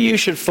 maybe you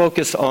should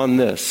focus on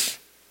this.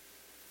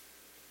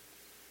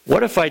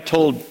 What if I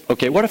told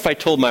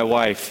my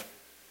wife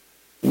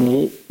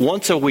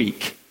once a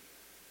week,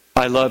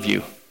 I love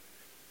you,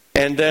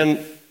 and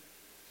then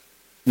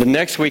the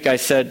next week I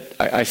said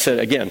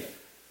again,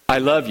 I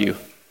love you.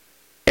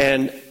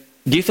 And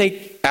do you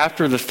think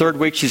after the third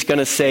week she's going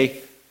to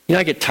say,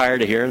 I get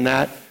tired of hearing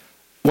that?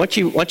 Why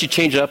don't you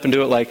change it up and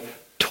do it like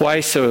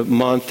twice a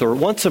month or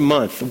once a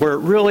month, where it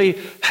really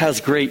has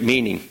great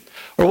meaning?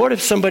 Or what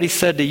if somebody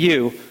said to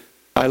you,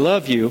 I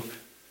love you,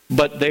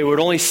 but they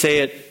would only say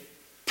it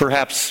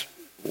perhaps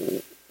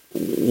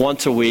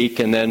once a week,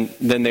 and then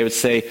they would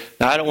say,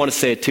 now I don't want to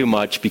say it too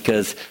much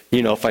because,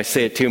 if I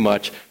say it too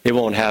much, it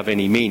won't have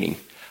any meaning.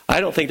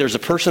 I don't think there's a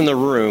person in the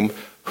room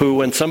who,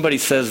 when somebody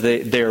says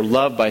they're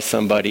loved by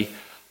somebody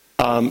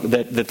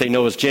that they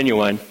know is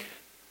genuine,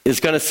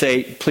 is going to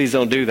say, please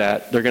don't do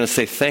that. They're going to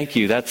say, thank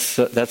you. That's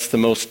the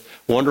most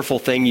wonderful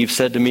thing you've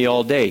said to me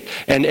all day.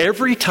 And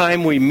every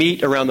time we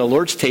meet around the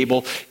Lord's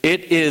table,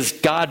 it is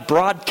God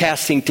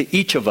broadcasting to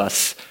each of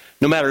us,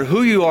 no matter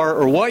who you are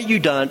or what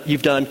you've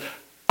done,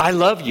 I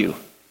love you.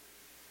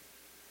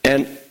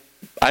 And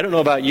I don't know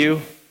about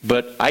you,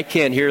 but I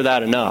can't hear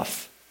that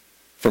enough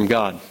from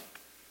God.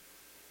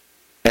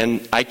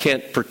 And I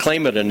can't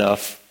proclaim it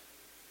enough,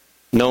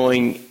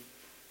 knowing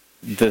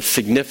the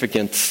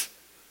significance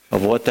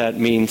of what that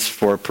means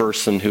for a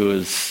person who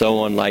is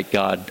so unlike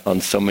God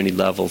on so many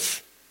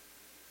levels.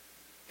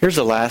 Here's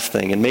the last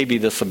thing, and maybe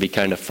this will be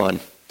kind of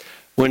fun.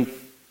 When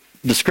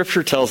the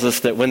scripture tells us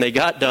that when they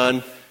got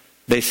done,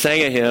 they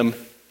sang a hymn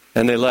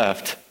and they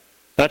left.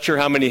 Not sure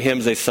how many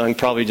hymns they sung,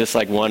 probably just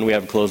like one. We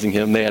have a closing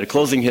hymn. They had a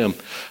closing hymn.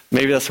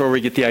 Maybe that's where we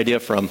get the idea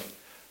from.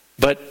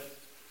 But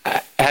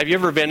have you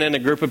ever been in a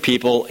group of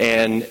people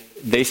and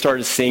they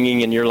started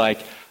singing and you're like,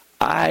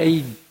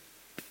 I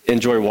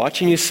enjoy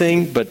watching you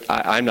sing, but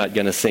I'm not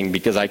going to sing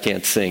because I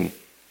can't sing.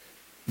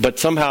 But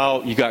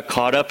somehow you got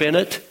caught up in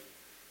it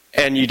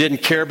and you didn't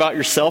care about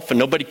yourself and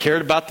nobody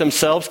cared about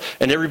themselves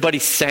and everybody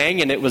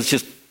sang and it was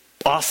just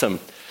awesome.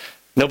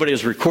 Nobody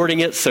was recording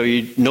it, so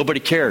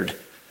nobody cared.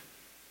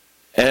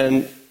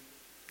 And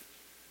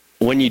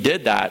when you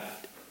did that,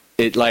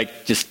 it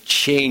just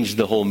changed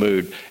the whole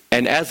mood.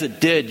 And as it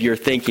did, you're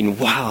thinking,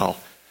 wow,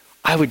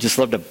 I would just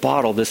love to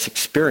bottle this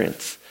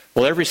experience.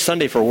 Well, every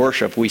Sunday for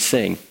worship, we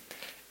sing.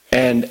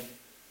 And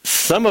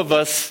some of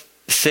us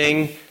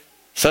sing,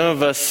 some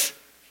of us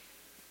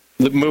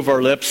move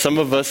our lips, some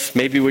of us,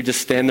 maybe we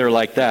just stand there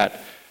like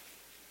that.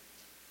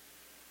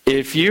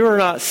 If you are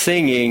not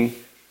singing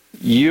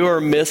you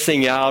are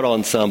missing out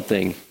on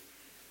something.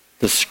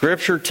 The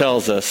scripture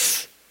tells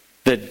us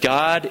that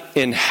God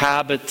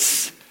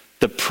inhabits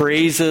the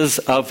praises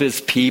of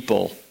his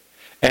people.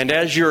 And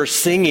as you're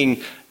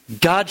singing,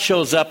 God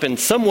shows up in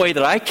some way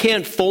that I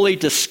can't fully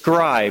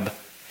describe,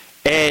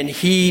 and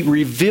he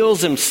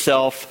reveals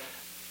himself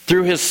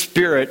through his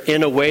Spirit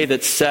in a way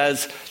that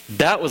says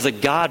that was a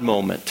God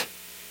moment.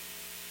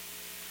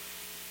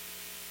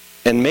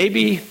 And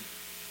maybe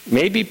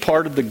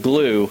part of the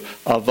glue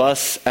of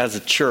us as a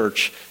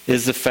church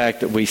is the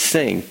fact that we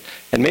sing.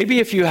 And maybe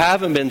if you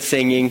haven't been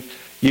singing,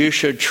 you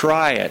should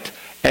try it.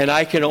 And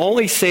I can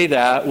only say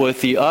that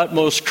with the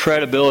utmost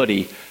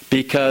credibility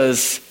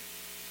because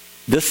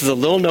this is a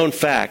little known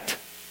fact.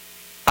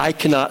 I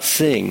cannot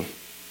sing.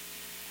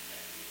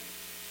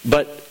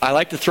 But I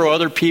like to throw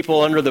other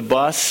people under the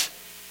bus.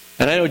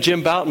 And I know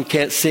Jim Boughton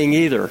can't sing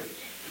either.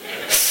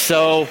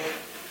 So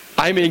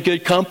I'm in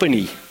good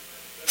company.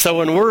 So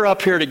when we're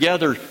up here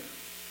together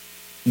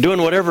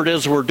doing whatever it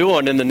is we're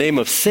doing in the name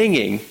of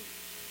singing,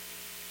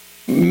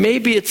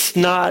 maybe it's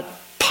not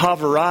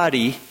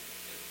Pavarotti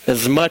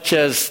as much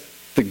as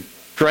the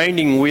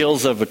grinding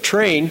wheels of a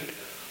train,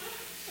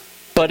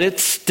 but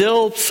it's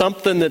still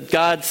something that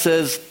God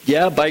says,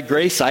 yeah, by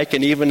grace I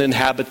can even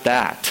inhabit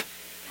that.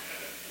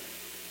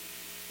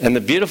 And the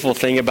beautiful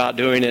thing about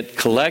doing it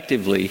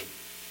collectively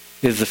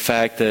is the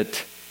fact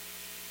that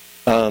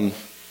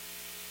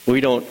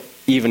we don't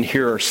even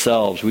hear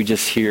ourselves. We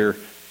just hear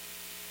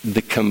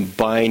the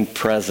combined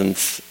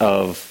presence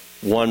of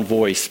one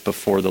voice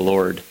before the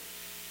Lord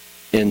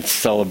in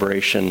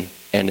celebration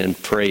and in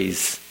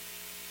praise.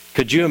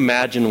 Could you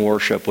imagine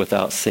worship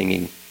without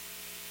singing?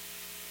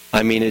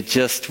 I mean, it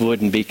just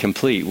wouldn't be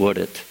complete, would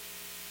it?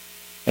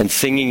 And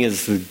singing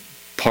is the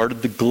part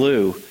of the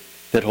glue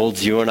that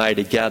holds you and I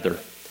together.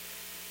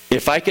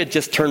 If I could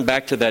just turn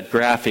back to that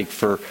graphic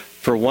for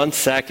 1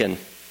 second,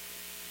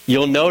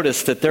 you'll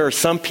notice that there are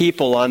some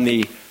people on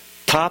the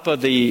top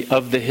of the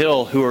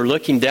hill who are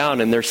looking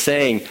down and they're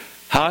saying,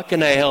 how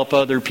can I help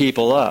other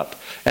people up?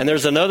 And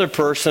there's another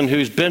person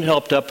who's been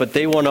helped up, but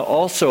they want to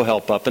also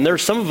help up. And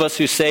there's some of us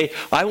who say,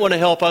 I want to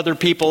help other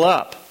people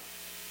up.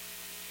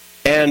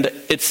 And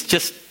it's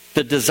just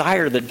the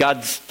desire that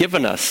God's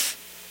given us.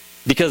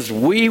 Because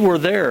we were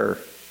there.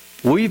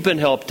 We've been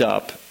helped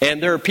up.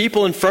 And there are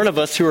people in front of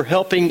us who are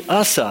helping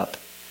us up.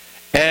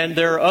 And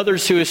there are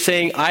others who are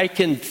saying, I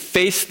can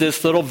face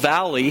this little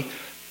valley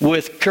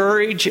with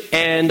courage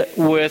and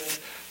with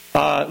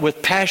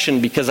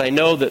passion, because I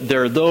know that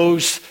there are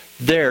those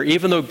there,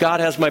 even though God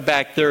has my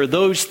back, there are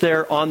those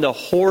there on the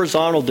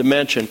horizontal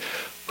dimension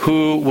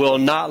who will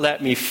not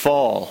let me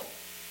fall.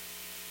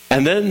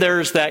 And then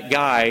there's that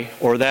guy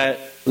or that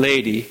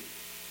lady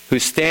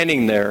who's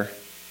standing there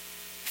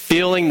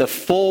feeling the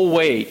full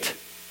weight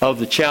of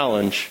the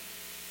challenge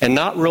and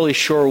not really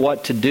sure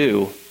what to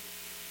do,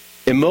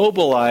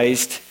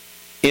 immobilized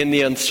in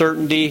the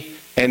uncertainty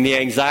and the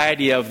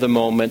anxiety of the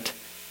moment,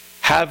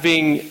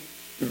 having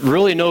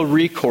really no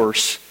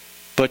recourse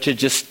but to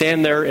just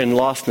stand there in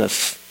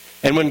lostness.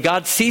 And when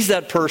God sees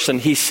that person,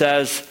 he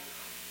says,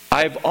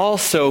 I've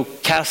also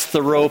cast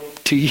the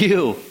rope to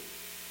you.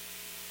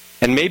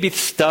 And maybe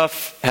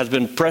stuff has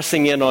been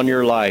pressing in on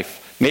your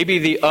life. Maybe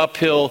the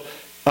uphill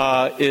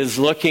is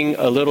looking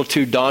a little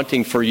too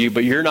daunting for you,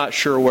 but you're not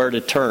sure where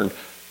to turn.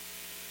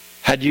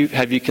 Have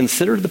you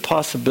considered the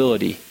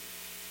possibility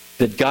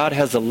that God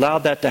has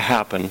allowed that to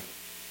happen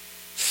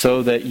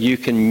so that He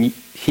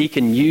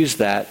can use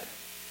that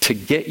to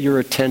get your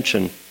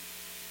attention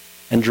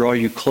and draw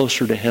you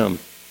closer to Him?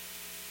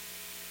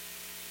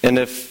 And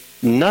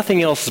if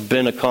nothing else has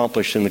been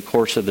accomplished in the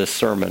course of this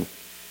sermon,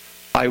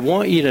 I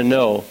want you to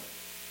know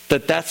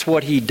that that's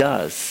what He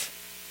does.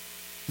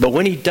 But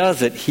when He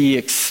does it, He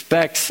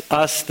expects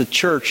us, the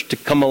church, to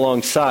come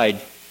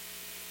alongside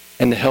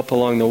and to help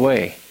along the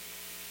way.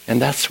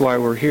 And that's why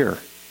we're here.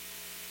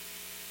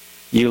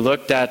 You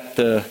looked at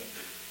the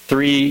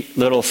 3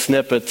 little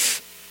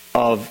snippets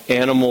of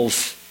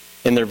animals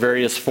in their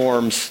various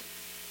forms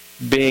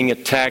being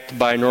attacked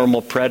by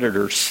normal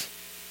predators.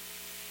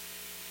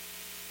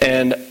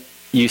 And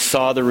you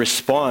saw the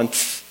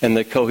response and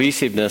the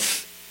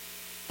cohesiveness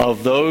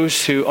of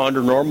those who,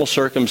 under normal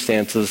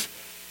circumstances,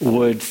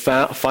 would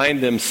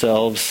find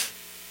themselves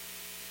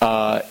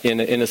in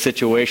a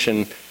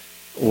situation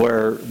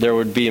where there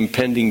would be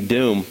impending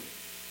doom.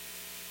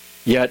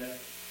 Yet,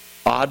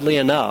 oddly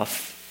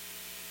enough,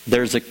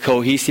 there's a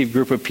cohesive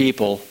group of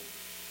people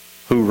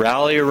who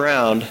rally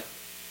around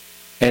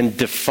and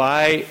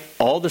defy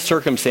all the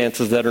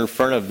circumstances that are in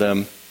front of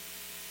them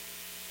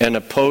and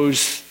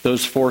oppose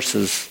those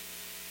forces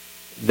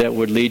that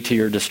would lead to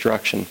your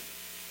destruction.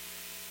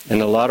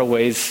 In a lot of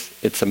ways,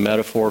 it's a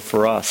metaphor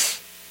for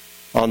us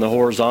on the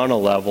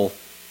horizontal level,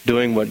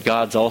 doing what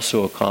God's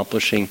also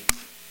accomplishing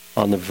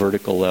on the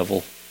vertical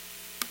level.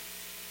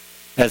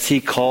 As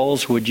He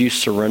calls, would you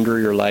surrender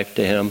your life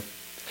to Him?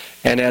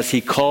 And as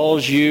He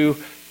calls you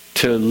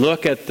to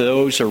look at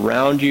those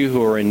around you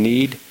who are in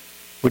need,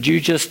 would you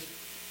just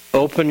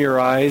open your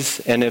eyes,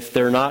 and if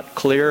they're not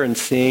clear and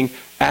seeing,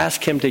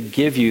 ask Him to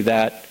give you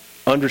that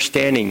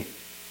understanding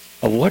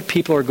of what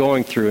people are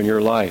going through in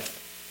your life,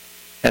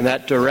 and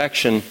that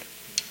direction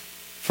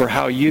for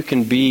how you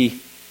can be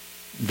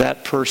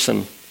that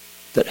person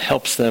that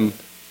helps them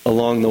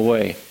along the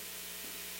way.